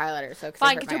 I don't like highlighters, so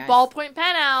fine. Get your ballpoint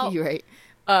pen out. You're right.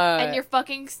 And your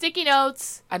fucking sticky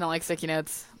notes. I don't like sticky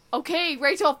notes. Okay,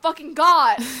 Rachel, fucking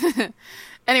God.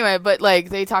 Anyway, but like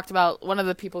they talked about one of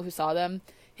the people who saw them.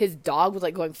 His dog was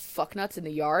like going fuck nuts in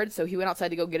the yard, so he went outside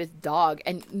to go get his dog,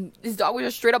 and his dog was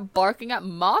just straight up barking at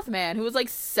Mothman, who was like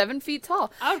 7 feet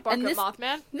tall. I would bark at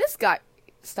Mothman. This guy,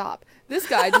 Stop. This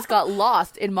guy just got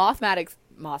lost in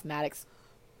Mothman's.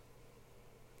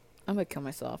 I'm gonna kill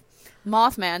myself.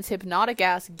 Mothman's hypnotic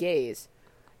ass gaze,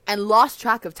 and lost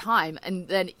track of time. And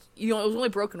then it was only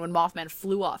broken when Mothman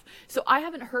flew off. So I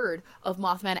haven't heard of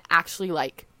Mothman actually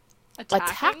like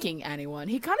attacking anyone.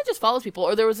 He kind of just follows people.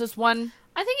 Or there was this one.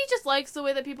 I think he just likes the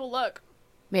way that people look.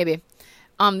 Maybe.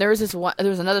 There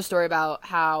was another story about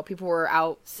how people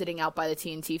were sitting out by the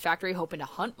TNT factory hoping to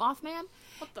hunt Mothman.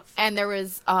 What the fuck? And there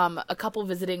was a couple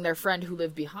visiting their friend who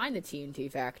lived behind the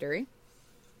TNT factory.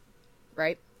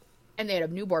 Right? And they had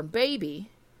a newborn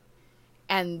baby.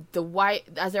 And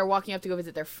as they were walking up to go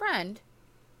visit their friend,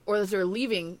 or as they were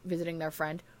leaving visiting their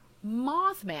friend,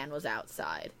 Mothman was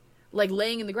outside, like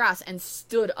laying in the grass, and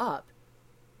stood up.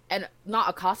 And not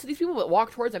accosted these people, but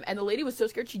walked towards them. And the lady was so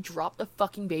scared, she dropped the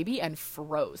fucking baby and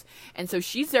froze. And so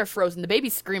she's there frozen. The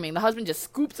baby's screaming. The husband just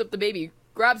scoops up the baby,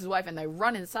 grabs his wife, and they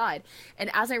run inside. And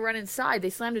as they run inside, they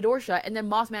slam the door shut. And then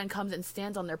Mothman comes and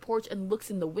stands on their porch and looks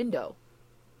in the window.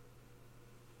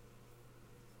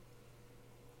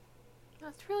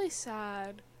 That's really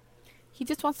sad. He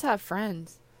just wants to have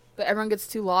friends. But everyone gets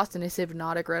too lost in his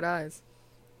hypnotic red eyes.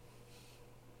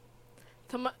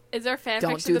 Is there fan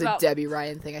Don't fiction do the about... Debbie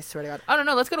Ryan thing, I swear to God. Oh,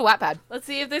 no, let's go to Wattpad. Let's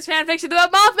see if there's fan fiction about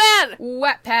Mothman!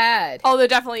 Wattpad. Oh, there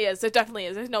definitely is. There definitely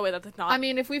is. There's no way that there's not. I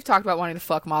mean, if we've talked about wanting to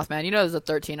fuck Mothman, you know there's a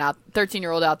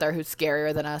 13-year-old out there who's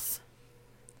scarier than us.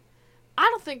 I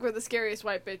don't think we're the scariest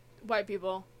white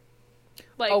people.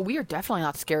 Like, Oh, we are definitely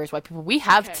not the scariest white people. We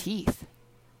have Okay. teeth.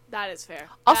 that is fair.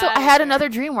 Also, That I is had fair. another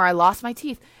dream where I lost my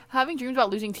teeth. Having dreams about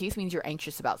losing teeth means you're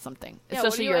anxious about something. Yeah, what are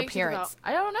Especially you your anxious appearance.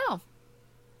 I don't know.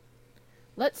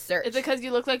 Let's search. Is it because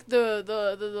you look like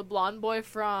the blonde boy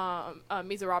from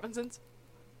Meet the Robinsons?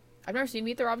 I've never seen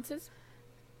Meet the Robinsons.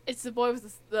 It's the boy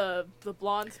with the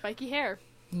blonde spiky hair.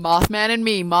 Mothman and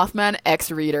Me, Mothman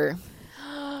X-Reader.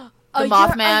 The Your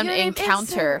Mothman name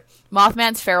Encounter.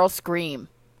 Mothman's Feral Scream.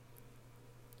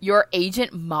 Your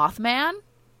Agent Mothman?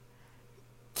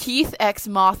 Keith X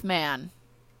Mothman.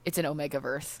 It's an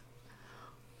Omegaverse.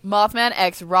 Mothman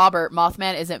X Robert.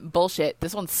 Mothman isn't bullshit.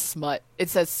 This one's smut. It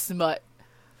says smut.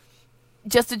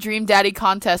 Just a Dream Daddy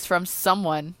contest from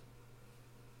someone.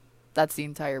 That's the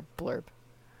entire blurb.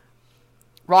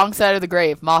 Wrong Side of the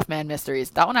Grave. Mothman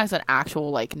Mysteries. That one has an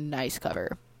actual, like, nice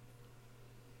cover.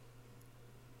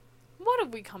 What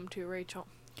have we come to, Rachel?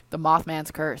 The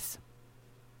Mothman's Curse.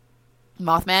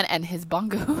 Mothman and his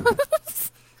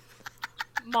bongos.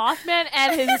 Mothman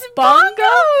and his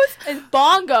bongos? His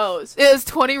bongos. It has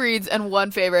 20 reads and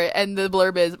one favorite, and the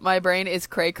blurb is, my brain is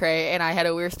cray-cray, and I had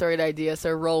a weird storied idea,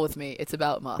 so roll with me. It's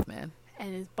about Mothman.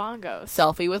 And his bongos.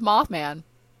 Selfie with Mothman.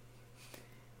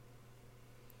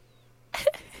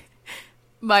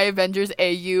 My Avengers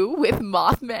AU with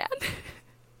Mothman.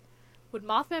 Would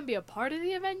Mothman be a part of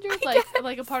the Avengers? I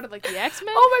Like a part of like the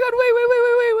X-Men? Oh my god,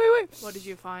 wait. What did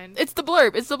you find? It's the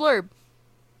blurb.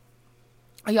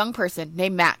 A young person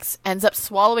named Max ends up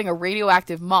swallowing a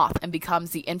radioactive moth and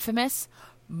becomes the infamous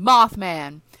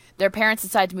Mothman. Their parents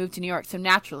decide to move to New York, so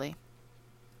naturally,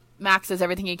 Max does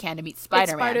everything he can to meet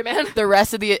Spider-Man. Spider-Man. The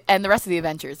rest of the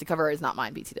Avengers. The cover is not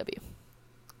mine, BTW.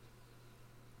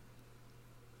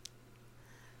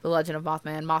 The Legend of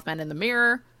Mothman. Mothman in the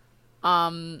Mirror.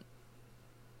 Now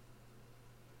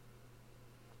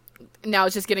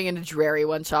it's just getting into dreary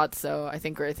one shots, so I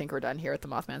think we're done here with the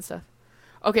Mothman stuff.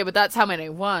 Okay, but that's how many?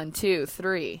 1, 2,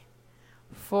 3,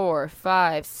 4,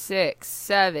 5, 6,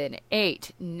 7,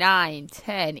 8, 9,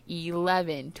 10,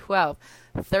 11, 12,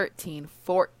 13,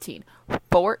 14.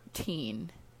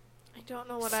 14. I don't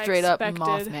know what Straight I up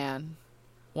expected. Mothman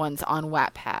ones on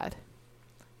Wattpad.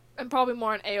 And probably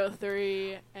more on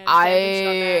AO3 and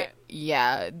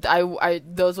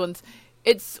fanfiction.net. Those ones.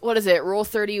 It's, what is it, Rule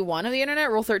 31 of the internet?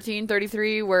 Rule 13,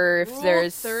 33, where if Rule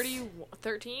there's 13,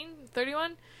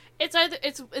 31? It's either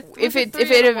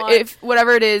if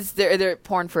whatever it is, they're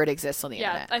porn for it exists on the yeah,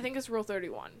 internet. I think it's Rule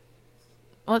 31.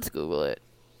 Let's Google it.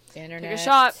 Internet. Take a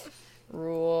shot.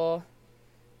 Rule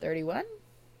 31.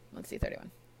 Let's see 31.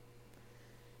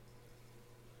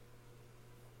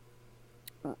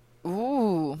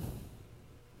 Ooh.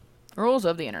 Rules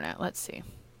of the internet. Let's see.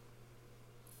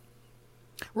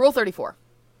 Rule 34.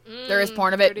 There is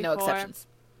porn of it, no 34. exceptions.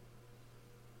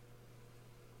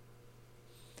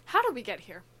 How did we get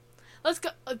here? Let's go.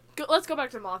 Let's go back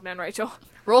to Mothman, Rachel.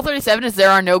 Rule 37 is there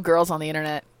are no girls on the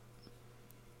internet.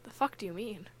 The fuck do you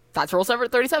mean? That's Rule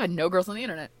 37. No girls on the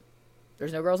internet.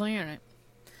 There's no girls on the internet.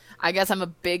 I guess I'm a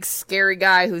big scary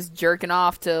guy who's jerking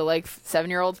off to like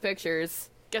 7-year-olds pictures.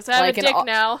 Guess I have Like a an dick au-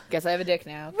 now. Guess I have a dick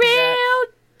now. Real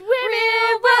women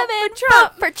real women.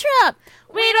 Trump for Trump.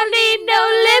 We don't need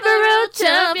no liberal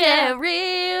chump. Yeah,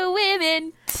 real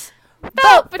women.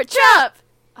 Vote for Trump.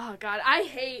 Oh God, I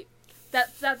hate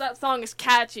that song is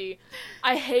catchy.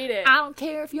 I hate it. I don't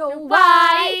care if you're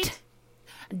white.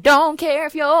 Don't care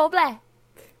if you're black.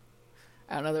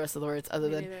 I don't know the rest of the words other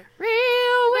than neither.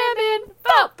 real women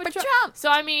vote for Trump. So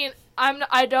I mean,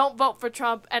 I don't vote for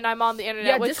Trump, and I'm on the internet,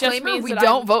 Yeah, which just disclaimer, means we that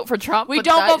don't vote for Trump. We but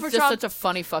don't that vote is for just Trump. such a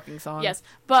funny fucking song. Yes,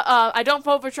 but I don't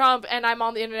vote for Trump, and I'm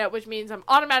on the internet, which means I'm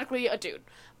automatically a dude.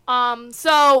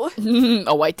 So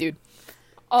A white dude.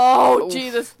 oh Oof.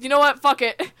 Jesus, you know what? Fuck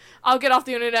it. I'll get off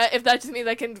the internet if that just means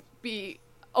I can be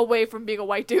away from being a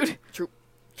white dude. True.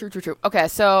 Okay,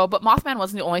 but Mothman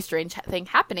wasn't the only strange thing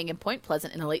happening in Point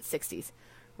Pleasant in the late 60s.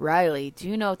 Riley, do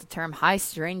you know what the term high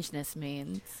strangeness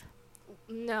means?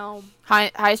 No.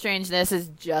 High strangeness is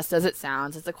just as it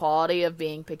sounds. It's a quality of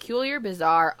being peculiar,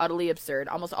 bizarre, utterly absurd,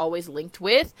 almost always linked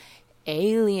with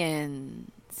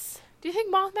aliens. Do you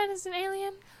think Mothman is an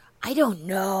alien? I don't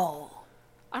know.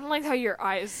 I don't like how your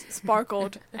eyes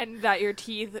sparkled and that your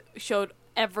teeth showed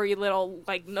every little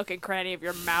like nook and cranny of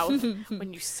your mouth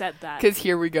when you said that. Because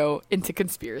here we go into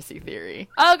conspiracy theory.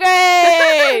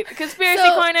 Okay, conspiracy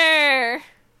corner.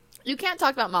 You can't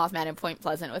talk about Mothman in Point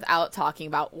Pleasant without talking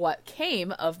about what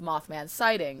came of Mothman's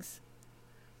sightings.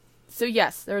 So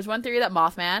yes, there is one theory that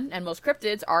Mothman and most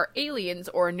cryptids are aliens,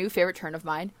 or a new favorite term of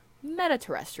mine,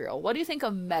 metaterrestrial. What do you think a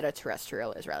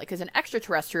metaterrestrial is, Riley? Because an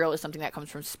extraterrestrial is something that comes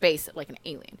from space, like an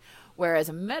alien. Whereas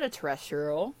a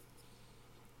metaterrestrial...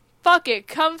 Fuck it,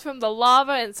 comes from the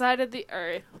lava inside of the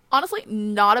earth. Honestly,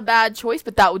 not a bad choice,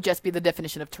 but that would just be the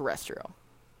definition of terrestrial.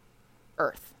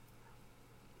 Earth.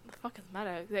 The fuck is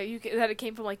meta? That it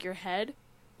came from like your head?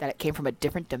 That it came from a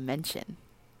different dimension.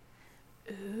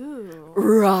 Ooh.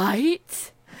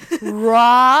 Right?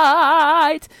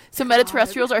 Right. So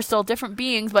metaterrestrials are still different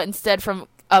beings, but instead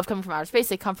of coming from outer space,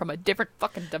 they come from a different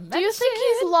fucking dimension. Do you think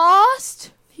he's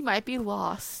lost? He might be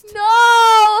lost. No!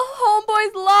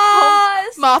 Homeboy's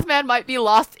lost! Mothman might be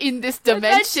lost in this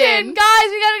dimension. Guys,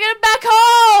 we gotta get him back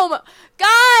home!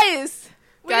 Guys!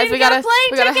 We Guys, need to get a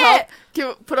plane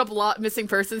ticket! Put up missing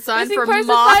person sign Missing for person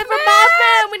Mothman. sign for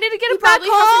Mothman! We need to get He him back probably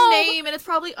home! has a name, and it's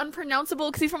probably unpronounceable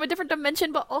because he's from a different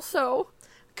dimension, but also...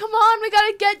 Come on, we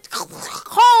gotta get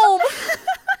home!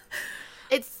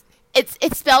 It's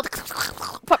spelled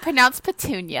but pronounced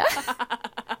Petunia.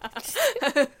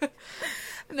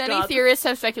 Many God. theorists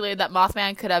have speculated that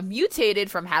Mothman could have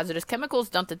mutated from hazardous chemicals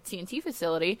dumped at the TNT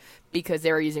facility because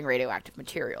they were using radioactive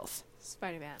materials.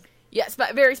 Spider-Man. Yes,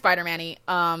 but very Spider-Man-y.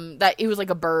 That he was like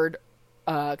a bird,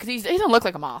 because he doesn't look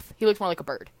like a moth. He looks more like a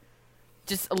bird,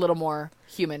 just a little more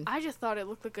human. I just thought it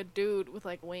looked like a dude with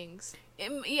like wings.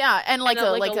 Yeah, and like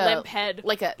a limp head,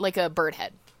 like a bird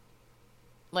head,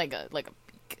 like a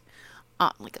beak,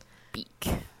 like a beak,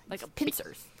 like a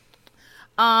pincers.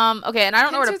 Okay, and I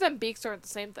don't know where to... Pincers and beaks aren't the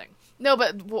same thing. No,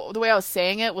 but the way I was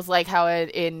saying it was like how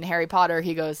in Harry Potter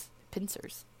he goes,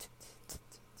 pincers,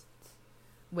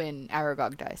 when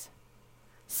Aragog dies.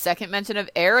 Second mention of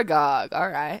Aragog,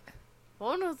 alright.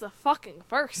 When was the fucking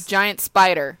first? Giant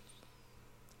spider.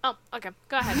 Oh, okay,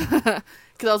 go ahead.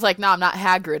 Because I was like, nah, I'm not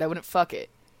Hagrid, I wouldn't fuck it.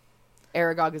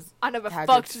 Aragog is... I never Hagrid.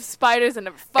 fucked spiders and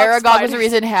never fucked Aragog spiders. was the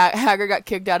reason Hagrid got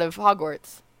kicked out of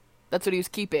Hogwarts. That's what he was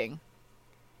keeping.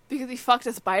 Because he fucked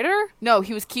a spider? No,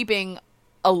 he was keeping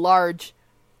a large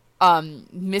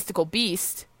mystical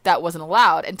beast that wasn't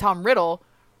allowed, and Tom Riddle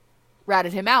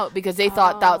ratted him out because they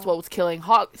thought that's what was killing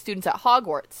students at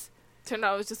Hogwarts. Turned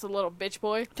out it was just a little bitch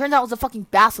boy. Turns out it was a fucking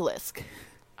basilisk.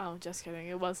 Oh, just kidding.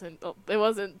 It wasn't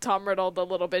Tom Riddle, the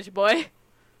little bitch boy.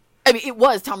 I mean, it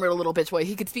was Tom Riddle, little bitch boy.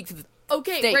 He could speak to the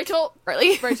Okay, snake. Rachel,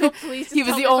 Really? please. Just he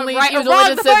was tell the me if I'm only. right He or was wrong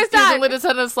only the descendant. first He was time. only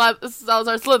descendant of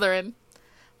Salazar Slytherin.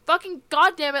 Fucking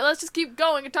goddamn it! Let's just keep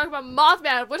going and talk about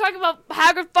Mothman. We're talking about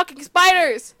Hagrid fucking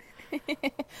spiders.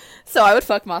 So I would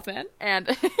fuck Mothman,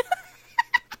 and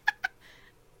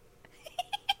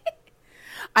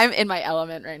I'm in my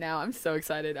element right now. I'm so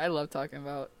excited. I love talking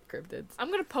about cryptids. I'm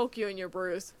gonna poke you in your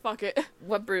bruise. Fuck it.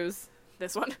 What bruise?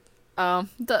 This one. I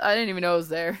didn't even know it was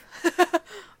there.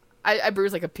 I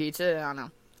bruised like a peach. I don't know.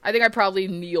 I think I probably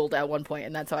kneeled at one point,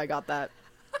 and that's how I got that.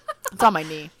 It's on my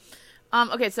knee.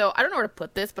 Okay, so I don't know where to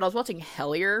put this, but I was watching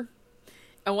Hellier.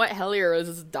 And what Hellier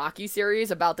is a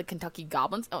docuseries about the Kentucky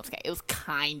Goblins. Oh, okay. It was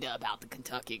kind of about the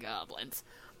Kentucky Goblins.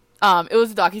 It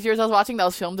was a docuseries I was watching that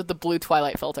was filmed with the blue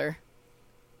Twilight filter.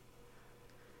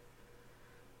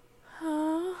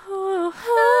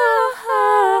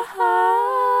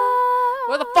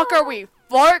 Where the fuck are we?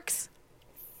 Forks?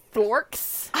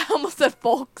 Florks? I almost said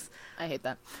folks. I hate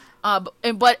that.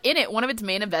 But in it, one of its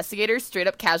main investigators straight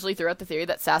up casually threw out the theory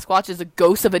that Sasquatch is a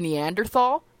ghost of a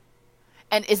Neanderthal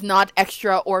and is not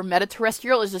extra or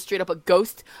meta-terrestrial, is just straight up a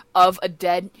ghost of a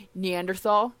dead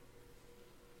Neanderthal.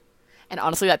 And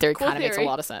honestly, that theory kind of makes a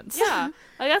lot of sense. Yeah,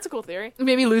 like, that's a cool theory. It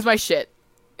made me lose my shit.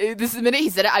 This is the minute he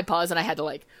said it, I paused and I had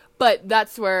to but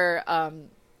that's where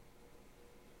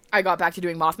I got back to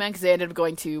doing Mothman because they ended up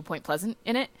going to Point Pleasant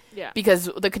in it. Yeah. Because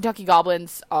the Kentucky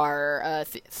Goblins are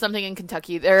something in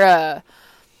Kentucky. They're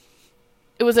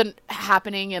it was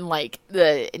happening in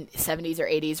the 70s or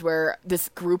 80s where this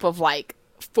group of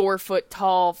 4-foot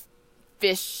tall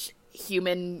fish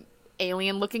human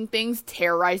alien looking things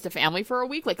terrorized a family for a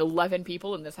week, 11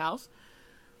 people in this house.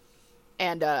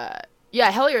 And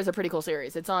yeah, Hellier is a pretty cool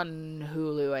series. It's on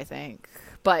Hulu, I think.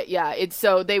 But yeah,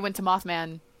 so they went to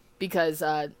Mothman because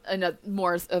they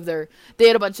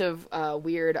had a bunch of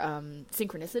weird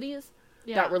synchronicities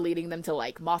that were leading them to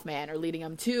Mothman, or leading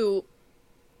them to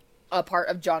a part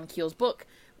of John Keel's book,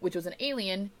 which was an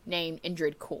alien named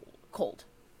Indrid Cold,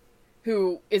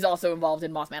 who is also involved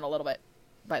in Mothman a little bit,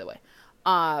 by the way.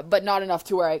 But not enough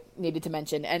to where I needed to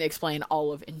mention and explain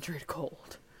all of Indrid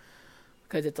Cold.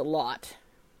 Because it's a lot.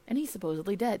 And he's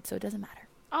supposedly dead, so it doesn't matter.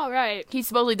 All right. He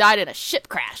supposedly died in a ship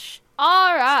crash.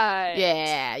 All right.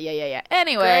 Yeah.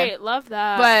 Anyway. Great, love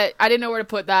that. But I didn't know where to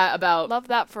put that about love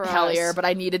that for Hellier, us. but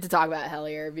I needed to talk about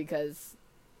Hellier because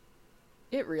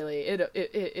it really,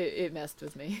 it messed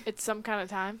with me. It's some kind of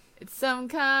time. It's some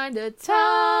kind of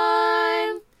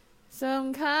time.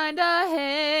 Some kind of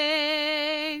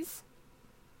haze.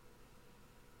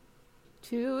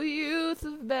 To youth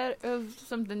of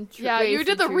something. Yeah, you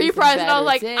did the reprise, and I was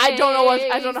like, I don't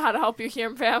know how to help you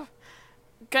here, fam.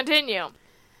 Continue.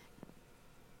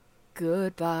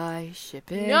 Goodbye,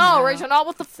 shipping. No, Rachel, not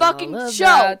with the fucking show.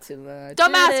 Dumbass, we're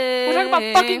talking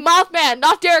about fucking Mothman,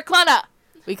 not Derek Klena.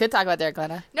 We could talk about Derek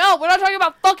Klena. No, we're not talking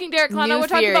about fucking Derek Klena. We're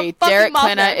talking about fucking Derek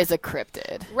Mothman. Klena is a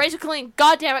cryptid. Rachel Colleen,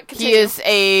 goddammit, continue. He is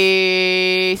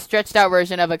a stretched out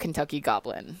version of a Kentucky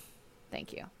Goblin.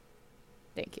 Thank you.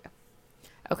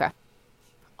 Okay.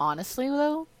 Honestly,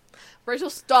 though, Rachel,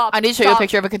 stop. I need to show you a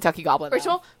picture of a Kentucky Goblin.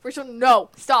 Rachel, no,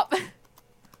 stop.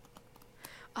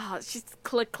 She's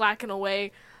click-clacking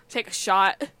away. Take a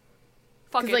shot.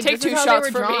 Fucking take 2 shots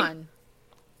for me.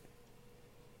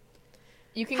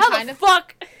 You can kind of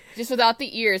fuck just without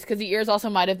the ears, because the ears also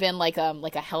might have been like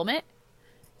a helmet.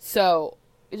 So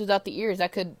without the ears,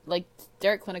 that could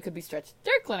Derek Klena could be stretched.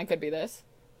 Derek Klena could be this,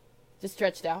 just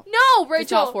stretched out. No, Rachel.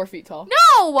 Just not 4 feet tall.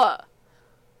 No.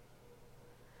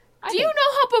 Do you know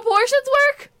how proportions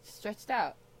work? Stretched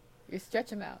out. You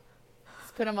stretch him out.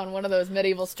 Just put him on one of those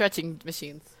medieval stretching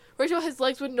machines. Rachel, his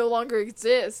legs would no longer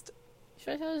exist.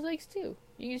 Stretch out his legs too.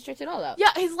 You can stretch it all out.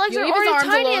 Yeah, his legs are leave already his arms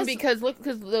tiny. Alone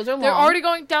because those are long. They're already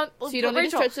going down. So you don't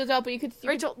need to stretch those out, but you could.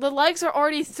 Rachel, the legs are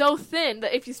already so thin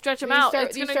that if you stretch them out,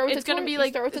 it's gonna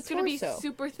be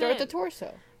super thin. Start with the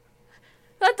torso.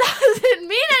 That doesn't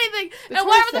mean anything. And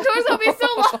why would the torso be so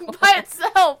long by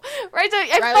itself? Rachel,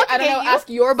 Riley, I don't know. Ask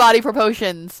your body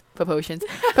proportions.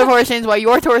 Why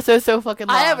your torso is so fucking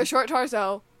long. I have a short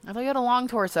torso. I thought you had a long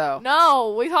torso.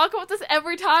 No, we talk about this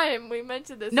every time we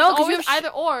mention this. No, because you have either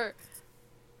or.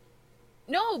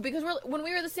 No, because when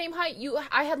we were the same height,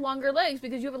 I had longer legs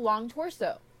because you have a long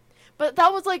torso. But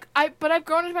that was I've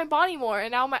grown into my body more, and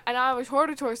now I have a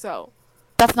shorter torso.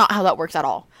 That's not how that works at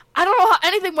all. I don't know how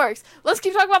anything works. Let's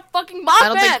keep talking about fucking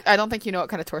Mothman. I don't think you know what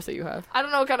kind of torso you have. I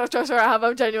don't know what kind of torso I have.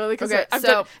 I'm genuinely concerned.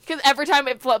 Because every time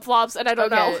it flip-flops, and I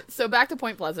don't know. So back to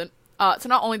Point Pleasant. So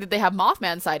not only did they have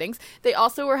Mothman sightings, they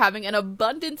also were having an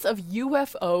abundance of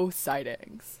UFO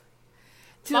sightings.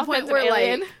 To the point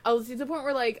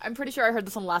where I'm pretty sure I heard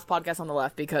this on the last podcast on the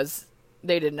left because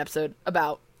they did an episode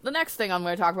about the next thing I'm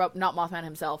going to talk about, not Mothman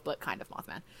himself, but kind of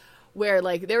Mothman, where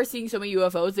they were seeing so many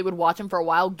UFOs, they would watch them for a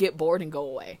while, get bored, and go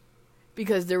away.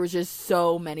 Because there was just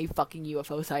so many fucking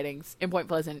UFO sightings in Point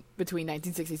Pleasant between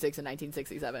 1966 and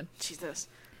 1967. Jesus.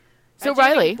 So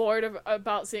Riley, bored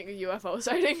about seeing a UFO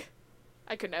sighting.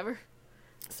 I could never.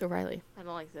 So Riley, I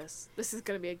don't like this. This is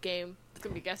gonna be a game. It's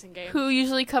gonna be a guessing game. Who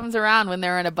usually comes around when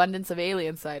there are an abundance of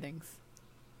alien sightings?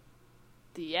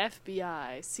 The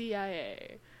FBI,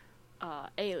 CIA,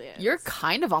 aliens. You're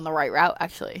kind of on the right route,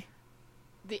 actually.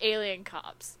 The alien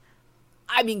cops.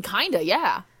 I mean, kinda,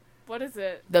 yeah. What is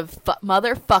it? The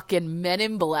motherfucking Men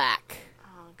in Black.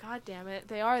 Oh, god damn it.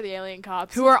 They are the alien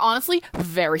cops. Who are honestly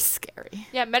very scary.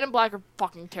 Yeah, Men in Black are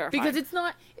fucking terrifying. Because it's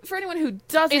not, for anyone who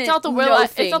doesn't it's not the Will, know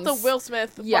it's not the Will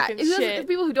Smith fucking shit.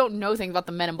 People who don't know things about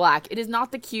the Men in Black, it is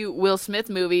not the cute Will Smith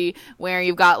movie where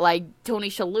you've got, Tony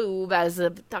Shalhoub as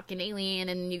a fucking alien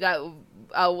and you got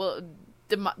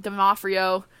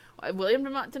D'Onofrio, William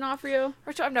D'Onofrio?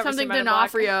 I've never Something seen Men in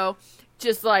Black. D'Onofrio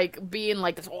just like being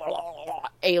like this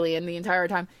alien the entire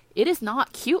time. It is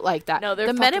not cute like that. No, they're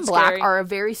the Men in fucking Black scary. are a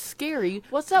very scary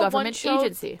What's that one government show?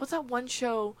 agency. What's that one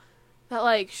show that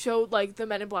like showed like the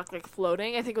Men in Black like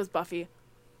floating? I think it was Buffy.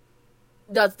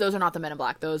 Those are not the Men in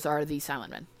Black. Those are the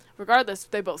Silent Men. Regardless,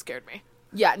 they both scared me.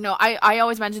 Yeah, no, I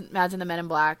always imagine the Men in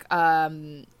Black.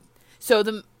 So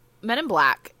the Men in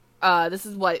Black, this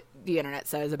is what the internet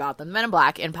says about them. The Men in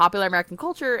Black, in popular American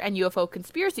culture and UFO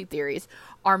conspiracy theories,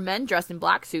 are men dressed in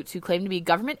black suits who claim to be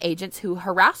government agents who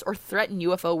harass or threaten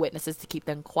UFO witnesses to keep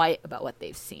them quiet about what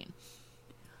they've seen.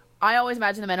 I always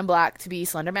imagine the Men in Black to be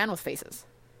Slender Man with faces.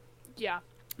 Yeah.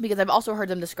 Because I've also heard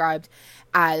them described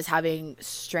as having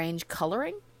strange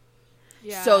coloring.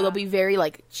 Yeah. So they'll be very,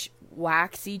 like,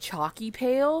 waxy, chalky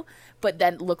pale, but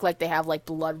then look like they have, like,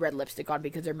 blood red lipstick on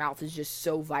because their mouth is just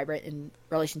so vibrant in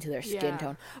relation to their skin Yeah.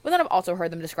 tone. But then I've also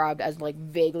heard them described as, like,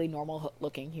 vaguely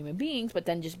normal-looking human beings, but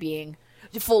then just being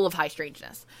full of high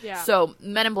strangeness. Yeah. So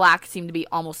Men in Black seem to be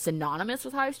almost synonymous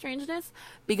with high strangeness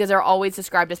because they're always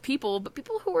described as people, but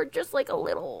people who are just, like, a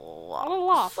little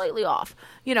off. Slightly off.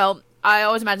 You know, I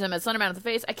always imagine them as Slender Man with the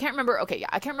face. I can't remember. Okay, yeah,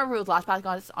 I can't remember who was Last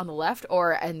Podcast on the left,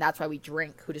 and That's Why We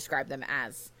Drink, who described them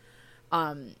as,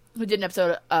 who did an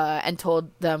episode and told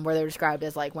them where they were described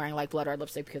as like wearing like blood red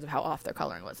lipstick because of how off their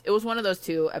coloring was. It was one of those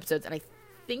two episodes, and I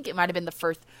think it might have been the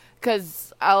first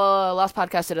because Last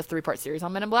Podcast did a 3-part series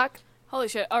on Men in Black. Holy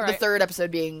shit! All right. The third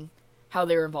episode being how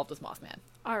they were involved with Mothman.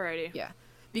 Alrighty. Yeah,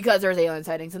 because there's alien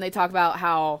sightings, and they talk about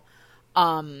how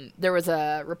there was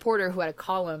a reporter who had a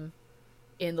column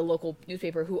in the local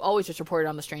newspaper who always just reported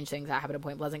on the strange things that happened in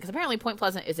Point Pleasant, because apparently Point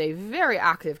Pleasant is a very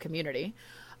active community,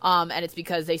 and it's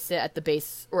because they sit at the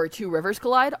base where two rivers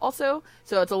collide also,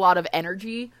 so it's a lot of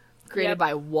energy created Yep.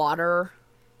 by water,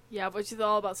 Yeah, which is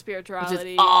all about which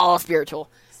spirituality. is all spiritual.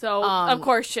 So of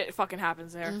course shit fucking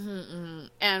happens there.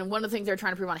 And one of the things they're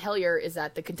trying to prove on Hellier is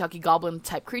that the Kentucky Goblin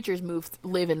type creatures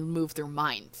live and move through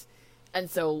mines. And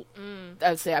so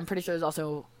I would say I'm pretty sure there's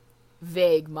also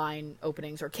vague mine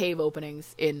openings or cave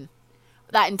openings in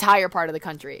that entire part of the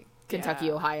country. Kentucky,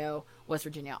 Yeah. Ohio, West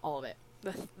Virginia, all of it.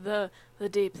 The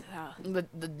deep south.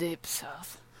 The deep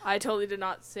south. I totally did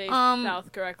not say Um,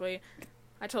 south correctly.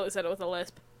 I totally said it with a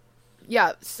lisp.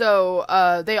 Yeah, so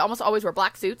they almost always wear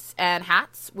black suits and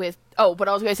hats with... Oh, what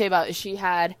I was going to say about is she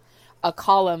had a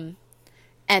column,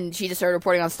 and she just started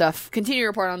reporting on stuff, continued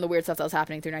reporting on the weird stuff that was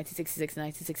happening through 1966 and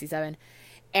 1967.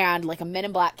 And, like, a Men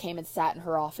in Black came and sat in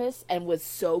her office and was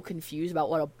so confused about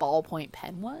what a ballpoint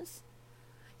pen was.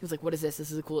 He was like, what is this? This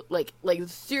is a cool... Like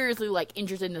seriously, like,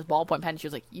 interested in this ballpoint pen. She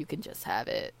was like, you can just have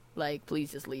it. Like,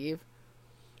 please just leave.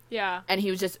 Yeah. And he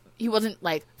wasn't,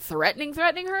 like, threatening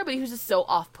her, but he was just so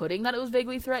off-putting that it was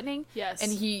vaguely threatening. Yes.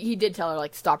 And he did tell her,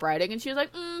 like, stop writing, and she was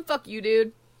like, fuck you,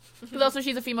 dude. Because also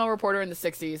she's a female reporter in the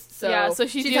 60s, so... Yeah, so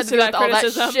she's used had to deal that with all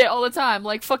criticism. that shit all the time.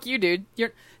 Like, fuck you, dude.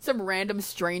 You're some random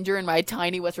stranger in my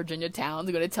tiny West Virginia town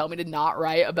who's gonna tell me to not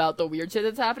write about the weird shit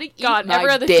that's happening? Eat God, my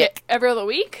every other dick. every other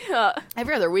week.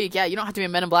 Every other week, yeah. You don't have to be a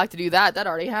Men in Black to do that. That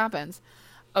already happens.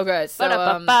 Okay, so...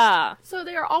 Ba-da-ba-ba. So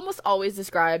they are almost always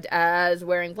described as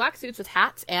wearing black suits with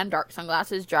hats and dark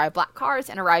sunglasses, drive black cars,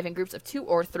 and arrive in groups of 2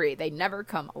 or 3. They never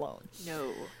come alone.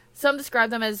 No. Some describe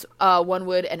them as one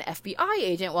would an FBI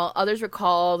agent, while others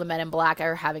recall the Men in Black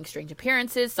are having strange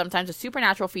appearances, sometimes with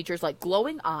supernatural features like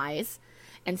glowing eyes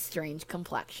and strange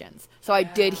complexions. So I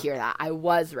did hear that. I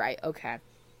was right. Okay.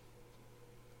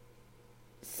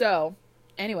 So,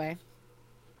 anyway...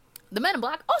 The Men in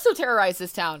Black also terrorized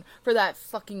this town for that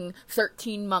fucking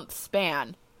 13-month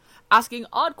span, asking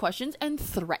odd questions and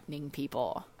threatening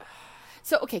people.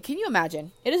 So, okay, can you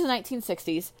imagine? It is the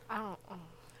 1960s.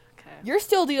 Okay. You're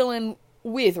still dealing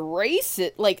with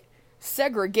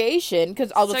segregation,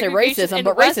 because I'll just say Segregation racism, in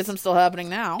but West- racism's still happening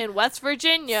now. In West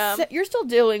Virginia. You're still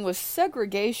dealing with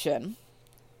segregation.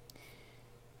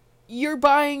 You're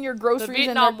buying your The groceries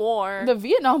Vietnam War. The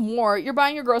Vietnam War. You're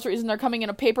buying your groceries and they're coming in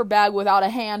a paper bag without a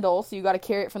handle, so you got to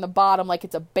carry it from the bottom like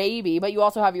it's a baby. But you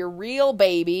also have your real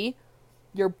baby.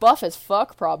 You're buff as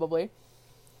fuck, probably.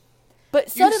 But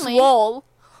suddenly, You swole.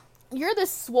 you're this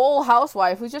swole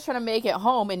housewife who's just trying to make it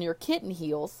home in your kitten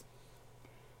heels.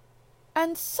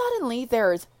 And suddenly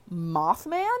there's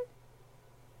Mothman,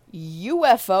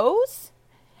 UFOs,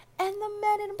 and the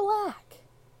Men in Black.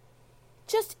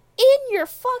 Just in your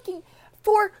fucking...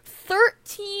 For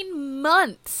 13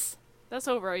 months. That's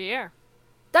over a year.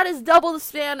 That is double the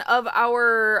span of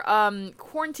our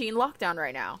quarantine lockdown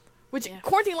right now. Which, Yeah.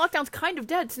 quarantine lockdown's kind of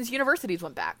dead since universities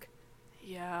went back.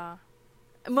 Yeah.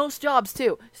 Most jobs,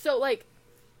 too. So, like...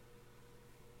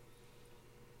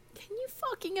 Can you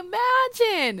fucking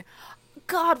imagine?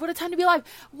 God, what a time to be alive.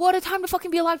 What a time to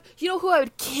fucking be alive. You know who I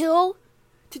would kill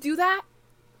to do that?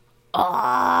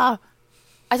 I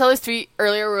saw this tweet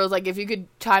earlier where it was like, if you could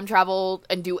time travel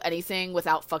and do anything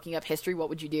without fucking up history, what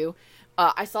would you do?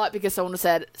 I saw it because someone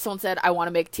said, I want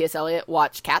to make T.S. Eliot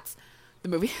watch Cats, the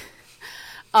movie.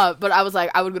 But I was like,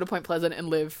 I would go to Point Pleasant and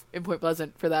live in Point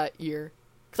Pleasant for that year.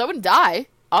 Because I wouldn't die,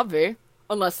 obvi.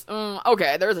 Unless,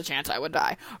 okay, there's a chance I would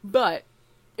die. But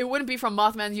it wouldn't be from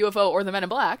Mothman's UFO or the Men in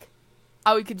Black.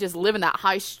 I could just live in that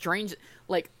high, strange,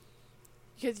 like...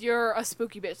 Because you're a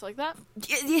spooky bitch like that?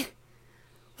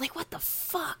 Like, what the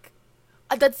fuck?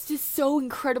 That's just so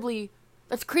incredibly...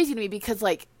 That's crazy to me because,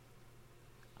 like...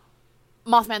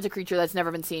 Mothman's a creature that's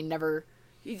never been seen, never...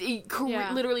 He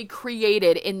literally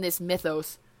created in this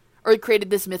mythos. Or he created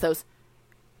this mythos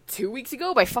 2 weeks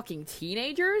ago by fucking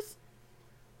teenagers?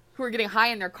 Who are getting high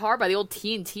in their car by the old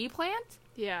TNT plant?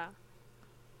 Yeah.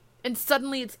 And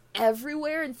suddenly it's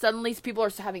everywhere, and suddenly people are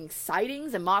having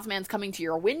sightings, and Mothman's coming to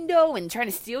your window and trying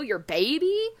to steal your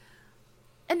baby.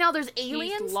 And now there's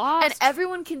aliens, and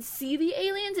everyone can see the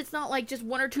aliens. It's not like just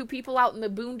one or two people out in the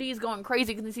boondies going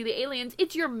crazy can see the aliens.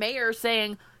 It's your mayor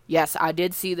saying, yes, I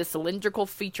did see the cylindrical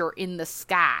feature in the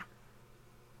sky,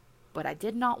 but I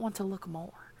did not want to look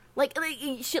more. Like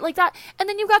shit like that. And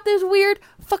then you got this weird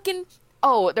fucking...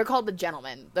 Oh, they're called the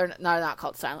gentlemen. They're not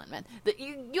called silent men.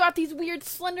 You got these weird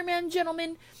Slender Man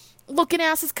gentlemen looking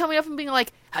asses coming up and being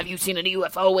like, have you seen a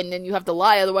UFO? And then you have to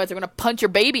lie, otherwise they're going to punch your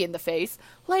baby in the face.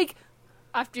 Like...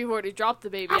 After you've already dropped the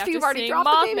baby. After you've already dropped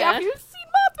the baby. After you've seen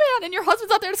Mothman. And your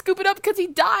husband's out there to scoop it up because he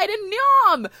died in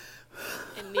Nyam.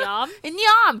 In Nyam? In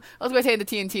Nyam. I was going to say in the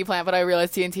TNT plant, but I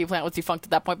realized TNT plant was defunct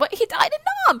at that point. But he died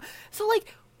in Nyam. So,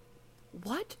 like,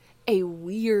 what a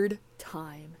weird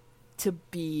time to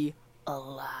be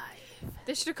alive.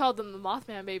 They should have called them the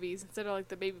Mothman babies instead of, like,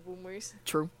 the baby boomers.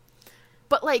 True.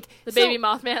 But, like... The baby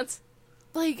Mothmans.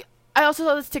 Like, I also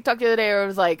saw this TikTok the other day where it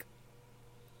was like,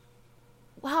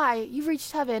 hi, you've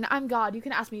reached heaven. I'm God. You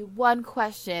can ask me one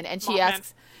question. And she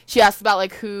asks about,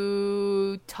 like,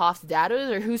 who Toph's dad was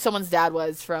or who someone's dad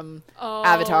was from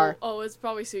Avatar. Oh, it's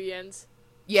probably Suyin's.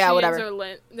 Yeah, Suyin's whatever. Or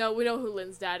Lin. No, we know who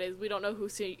Lin's dad is. We don't know who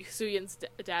Suyin's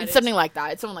dad is. It's something like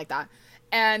that. It's someone like that.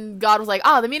 And God was like,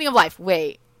 the meaning of life.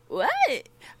 Wait, what?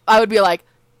 I would be like,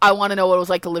 I want to know what it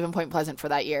was like to live in Point Pleasant for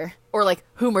that year. Or, like,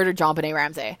 who murdered John Benet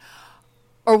Ramsey.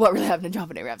 Or what really happened to John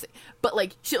Benet Ramsey. But,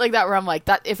 like, shit like that where I'm like,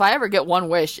 that if I ever get one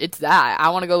wish, it's that. I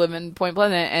want to go live in Point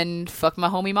Pleasant and fuck my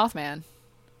homie Mothman.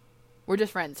 We're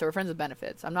just friends, so we're friends with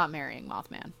benefits. I'm not marrying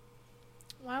Mothman.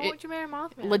 Why won't you marry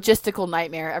Mothman? Logistical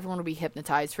nightmare. Everyone would be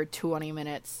hypnotized for 20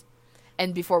 minutes.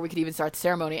 And before we could even start the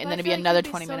ceremony. And then it'd be another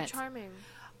 20 minutes. Charming.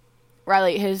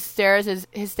 Riley, his stare is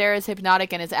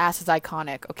hypnotic and his ass is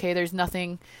iconic. Okay, there's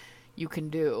nothing you can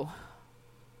do.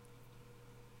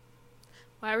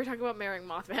 Why are we talking about marrying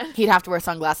Mothman? He'd have to wear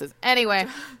sunglasses. Anyway.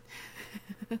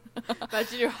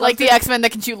 Imagine your husband, like the X-Men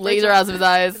that can shoot laser out of his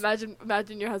eyes.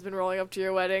 Imagine your husband rolling up to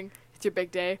your wedding. It's your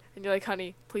big day. And you're like,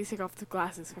 honey, please take off the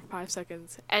glasses for 5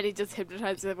 seconds. And he just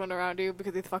hypnotizes everyone around you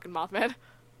because he's fucking Mothman.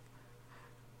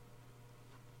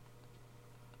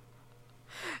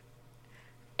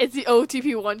 It's the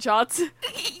OTP one-shots.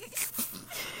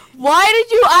 Why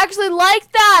did you actually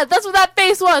like that? That's what that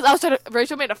face was.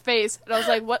 Rachel made a face, and I was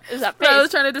like, what is that face? I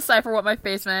was trying to decipher what my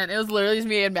face meant. It was literally just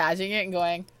me imagining it and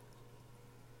going,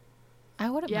 I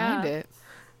wouldn't mind it.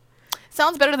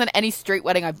 Sounds better than any straight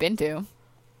wedding I've been to.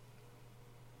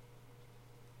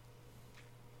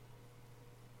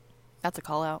 That's a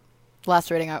call out. Last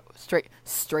straight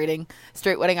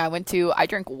wedding I went to, I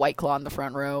drank White Claw in the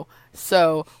front row.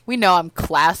 So we know I'm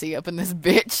classy up in this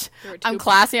bitch. I'm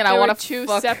classy and I want to two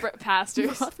separate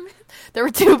pastors. There were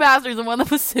 2 pastors and one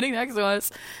that was sitting next to us.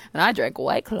 And I drank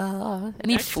White Claw. And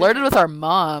he flirted with our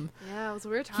mom. Yeah, it was a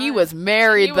weird time. He was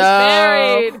married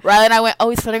though. Riley and I went,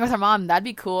 he's flirting with our mom. That'd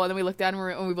be cool. And then we looked down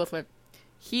and we both went,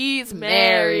 he's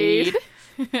married.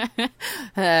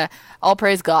 All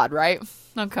praise God, right?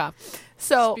 Okay.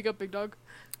 So speak up, big dog.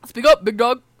 Speak up, big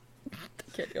dog. I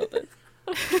can't deal with this.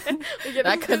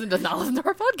 That cousin does not listen to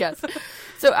our podcast.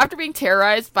 So after being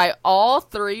terrorized by all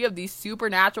 3 of these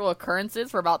supernatural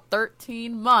occurrences for about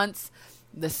 13 months,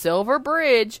 the Silver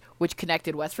Bridge, which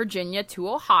connected West Virginia to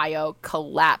Ohio,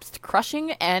 collapsed,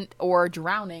 crushing or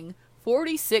drowning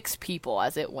 46 people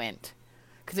as it went.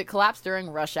 Because it collapsed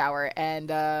during rush hour. And,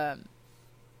 there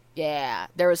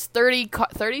was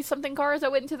 30-something cars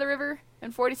that went into the river.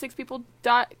 And 46 people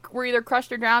were either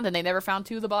crushed or drowned, and they never found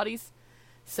 2 of the bodies.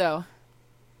 So,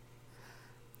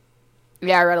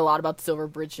 Yeah, I read a lot about the Silver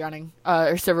Bridge drowning,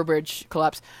 or Silver Bridge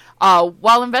collapse.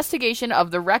 While investigation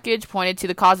of the wreckage pointed to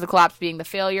the cause of the collapse being the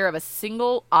failure of a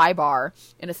single eye bar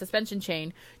in a suspension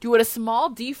chain due to a small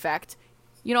defect.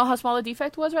 You know how small the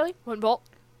defect was, Riley? 1 bolt.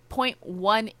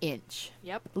 0.1 inch.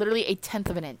 Yep. Literally a tenth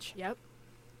of an inch. Yep.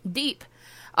 Deep.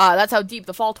 That's how deep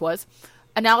the fault was.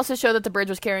 Analysis showed that the bridge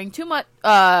was carrying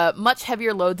much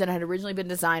heavier loads than it had originally been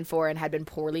designed for and had been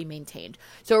poorly maintained.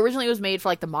 So originally it was made for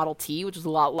like the Model T, which was a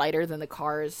lot lighter than the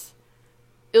cars.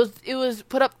 It was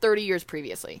put up 30 years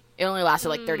previously. It only lasted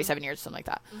like 37 years, something like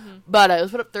that. Mm-hmm. But it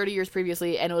was put up 30 years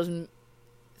previously, and it was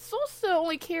supposed to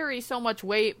only carry so much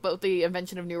weight. But with the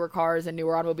invention of newer cars and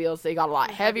newer automobiles, they got a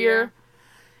lot heavier,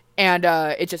 and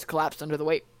it just collapsed under the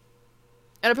weight.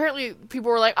 And apparently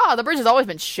people were like, "Oh, the bridge has always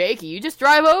been shaky. You just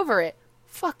drive over it."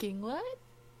 Fucking what?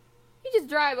 You just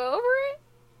drive over it?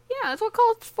 Yeah, that's what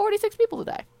caused 46 people to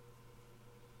die.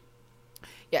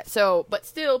 Yeah, so, but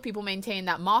still, people maintain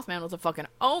that Mothman was a fucking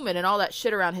omen, and all that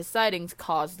shit around his sightings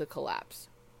caused the collapse.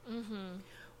 Mm-hmm.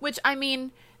 Which, I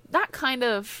mean, that kind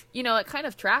of, it kind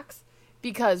of tracks,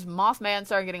 because Mothman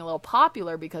started getting a little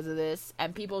popular because of this,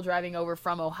 and people driving over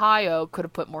from Ohio could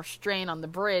have put more strain on the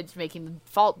bridge, making the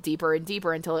fault deeper and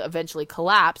deeper until it eventually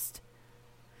collapsed.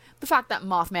 The fact that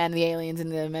Mothman and the aliens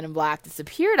and the Men in Black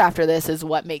disappeared after this is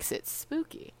what makes it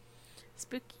spooky.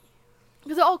 Spooky.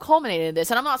 Because it all culminated in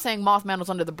this. And I'm not saying Mothman was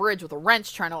under the bridge with a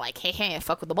wrench trying to like, hey,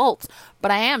 fuck with the bolts.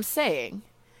 But I am saying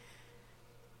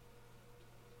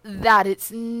that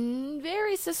it's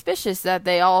very suspicious that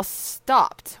they all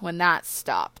stopped when that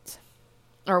stopped.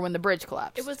 Or when the bridge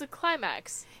collapsed. It was a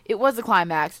climax. It was a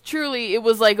climax. Truly, it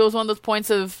was one of those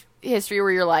points of history where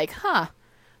you're like, huh.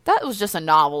 That was just a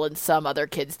novel in some other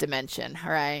kid's dimension,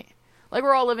 right? Like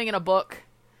we're all living in a book,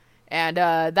 and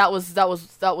that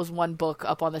was one book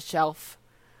up on the shelf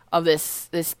of this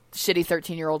shitty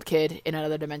 13-year-old kid in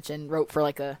another dimension wrote for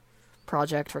like a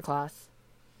project for class.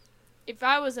 If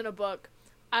I was in a book,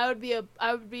 I would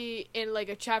be in like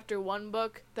a chapter 1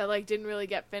 book that like didn't really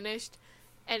get finished,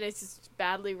 and it's just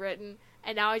badly written.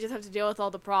 And now I just have to deal with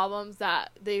all the problems that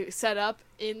they set up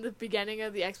in the beginning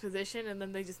of the exposition, and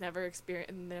then they just never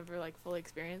fully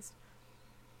experienced.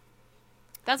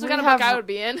 That's what kind of book I would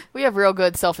be in. We have real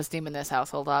good self-esteem in this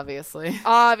household, obviously.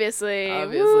 Obviously.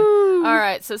 All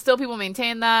right, so still people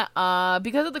maintain that.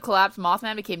 Because of the collapse,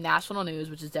 Mothman became national news,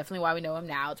 which is definitely why we know him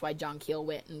now. It's why John Keel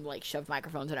went and like shoved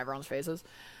microphones in everyone's faces.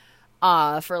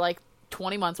 For like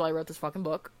 20 months while I wrote this fucking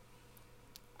book.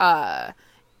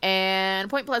 And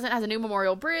Point Pleasant has a new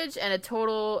memorial bridge and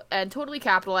totally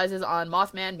capitalizes on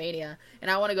Mothman mania. And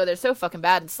I want to go there so fucking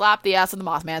bad and slap the ass of the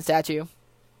Mothman statue.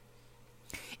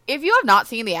 If you have not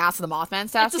seen the ass of the Mothman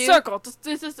statue, it's a circle.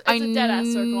 It's a dead ass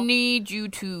circle. I need you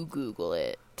to Google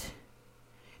it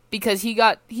because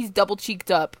he's double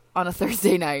cheeked up on a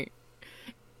Thursday night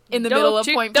in the middle of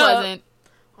Point Pleasant.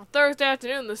 On Thursday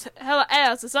afternoon, the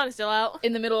sun is still out.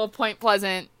 In the middle of Point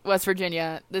Pleasant, West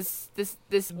Virginia, this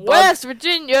West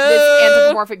Virginia, this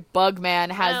anthropomorphic bug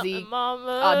man has the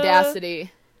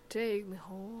audacity take me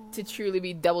home to truly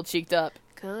be double cheeked up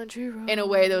country roads. In a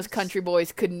way those country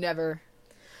boys could never.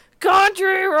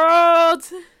 Country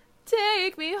roads,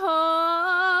 take me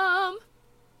home.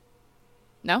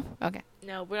 No? Okay.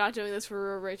 No, we're not doing this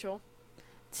for Rachel.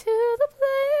 To the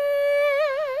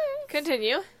place.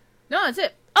 Continue. No, that's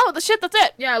it. Oh, that's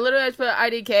it. Yeah, literally I just put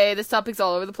IDK. This topic's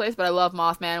all over the place, but I love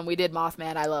Mothman, and we did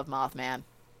Mothman. I love Mothman.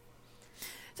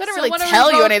 So I didn't really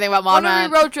tell you anything about Mothman. When are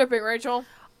we road tripping, Rachel?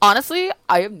 Honestly,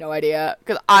 I have no idea,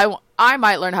 because I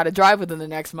might learn how to drive within the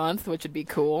next month, which would be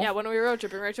cool. Yeah, when are we road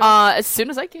tripping, Rachel? As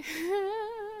soon as I can.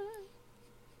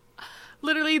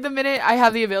 Literally, the minute I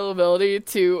have the availability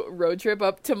to road trip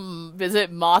up to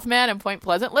visit Mothman and Point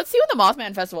Pleasant. Let's see what the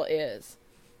Mothman Festival is.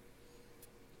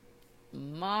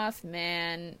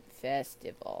 Mothman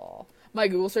Festival. My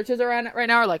Google searches right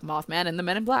now are like Mothman and the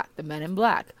Men in Black. The Men in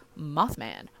Black.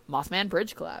 Mothman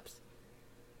Bridge collapse.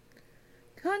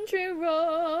 Country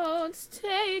roads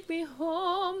take me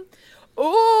home.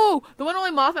 Oh, the one and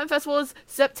only Mothman Festival is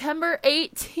September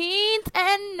 18th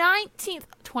and 19th,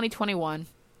 2021.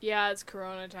 Yeah, it's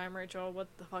Corona time, Rachel. What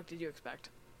the fuck did you expect?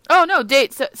 Oh, no,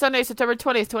 date, Sunday, September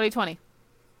 20th, 2020.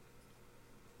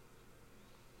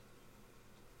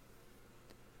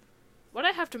 Would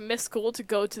I have to miss school to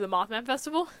go to the Mothman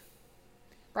Festival?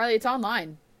 Riley, it's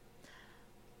online.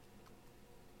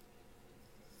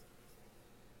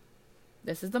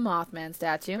 This is the Mothman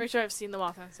statue. Pretty sure I've seen the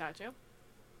Mothman statue.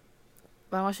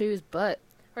 But I want to show you his butt.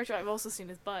 Pretty sure I've also seen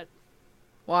his butt.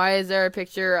 Why is there a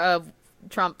picture of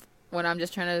Trump when I'm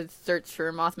just trying to search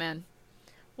for Mothman?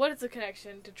 What is the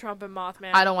connection to Trump and Mothman?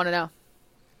 I don't want to know.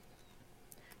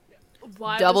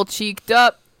 Why Double cheeked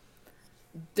up.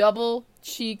 double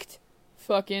cheeked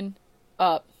fucking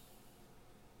up.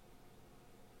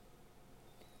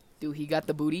 Do he got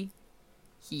the booty?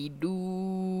 He do.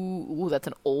 Ooh, that's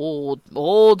an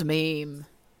old meme.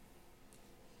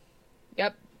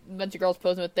 Yep, a bunch of girls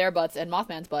posing with their butts and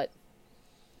Mothman's butt.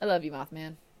 I love you,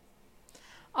 Mothman.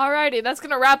 Alrighty, that's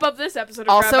gonna wrap up this episode. Of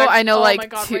Also, Grab Bag. I know oh like my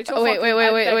God, two. Rachel, Oh, fucking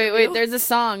I beg wait. you. There's a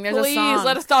song. Please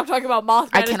let us stop talking about Mothman.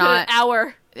 I It's been cannot. an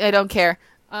hour. I don't care.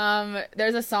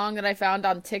 There's a song that I found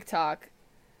on TikTok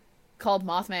called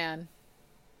Mothman.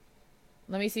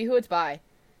 Let me see who it's by.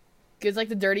 It's like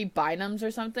the Dirty Bynums or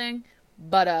something,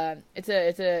 but it's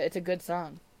a good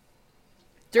song.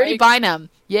 Dirty Bynum,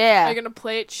 yeah. Are you gonna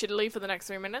play it shittily for the next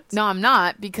 3 minutes? No, I'm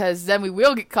not, because then we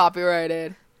will get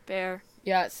copyrighted. Fair.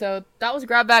 Yeah, so that was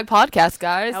Grab Bag Podcast,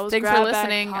 guys. That was Thanks Grab for Bag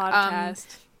listening.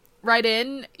 Podcast. Write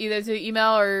in either to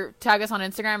email or tag us on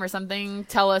Instagram or something.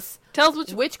 Tell us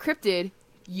which cryptid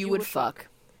you would fuck.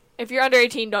 If you're under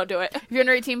 18, don't do it. If you're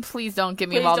under 18, please don't get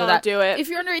me Please involved don't with that. do it. If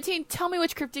you're under 18, tell me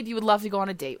which cryptid you would love to go on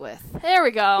a date with. There we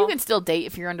go. You can still date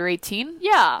if you're under 18.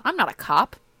 Yeah. I'm not a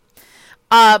cop.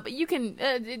 But you can...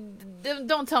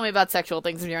 don't tell me about sexual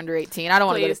things when you're under 18. I don't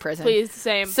want to go to prison. Please,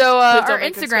 same. So Please our don't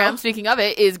make us Instagram, go. speaking of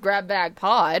it, is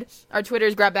GrabBagPod. Our Twitter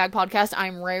is GrabBagPodcast.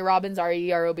 I'm Ray Robbins,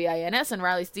 ReRobins, and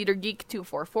Riley's Theater Geek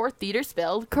 244. Theater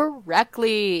spelled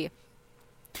correctly.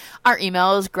 Our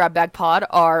email is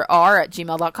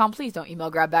grabbagpod@gmail.com. Please don't email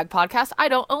grabbagpodcast. I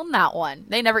don't own that one.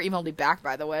 They never emailed me back,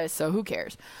 by the way, so who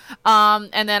cares?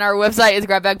 And then our website is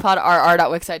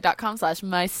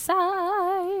grabbagpod.rr.wixsite.com/my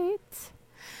site.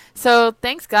 So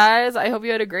thanks, guys. I hope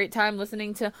you had a great time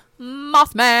listening to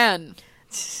Mothman.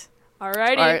 Alrighty. All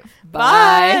right,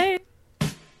 Bye.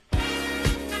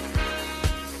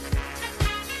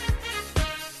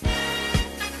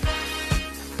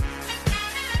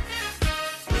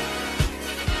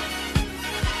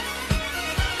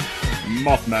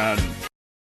 Mothman.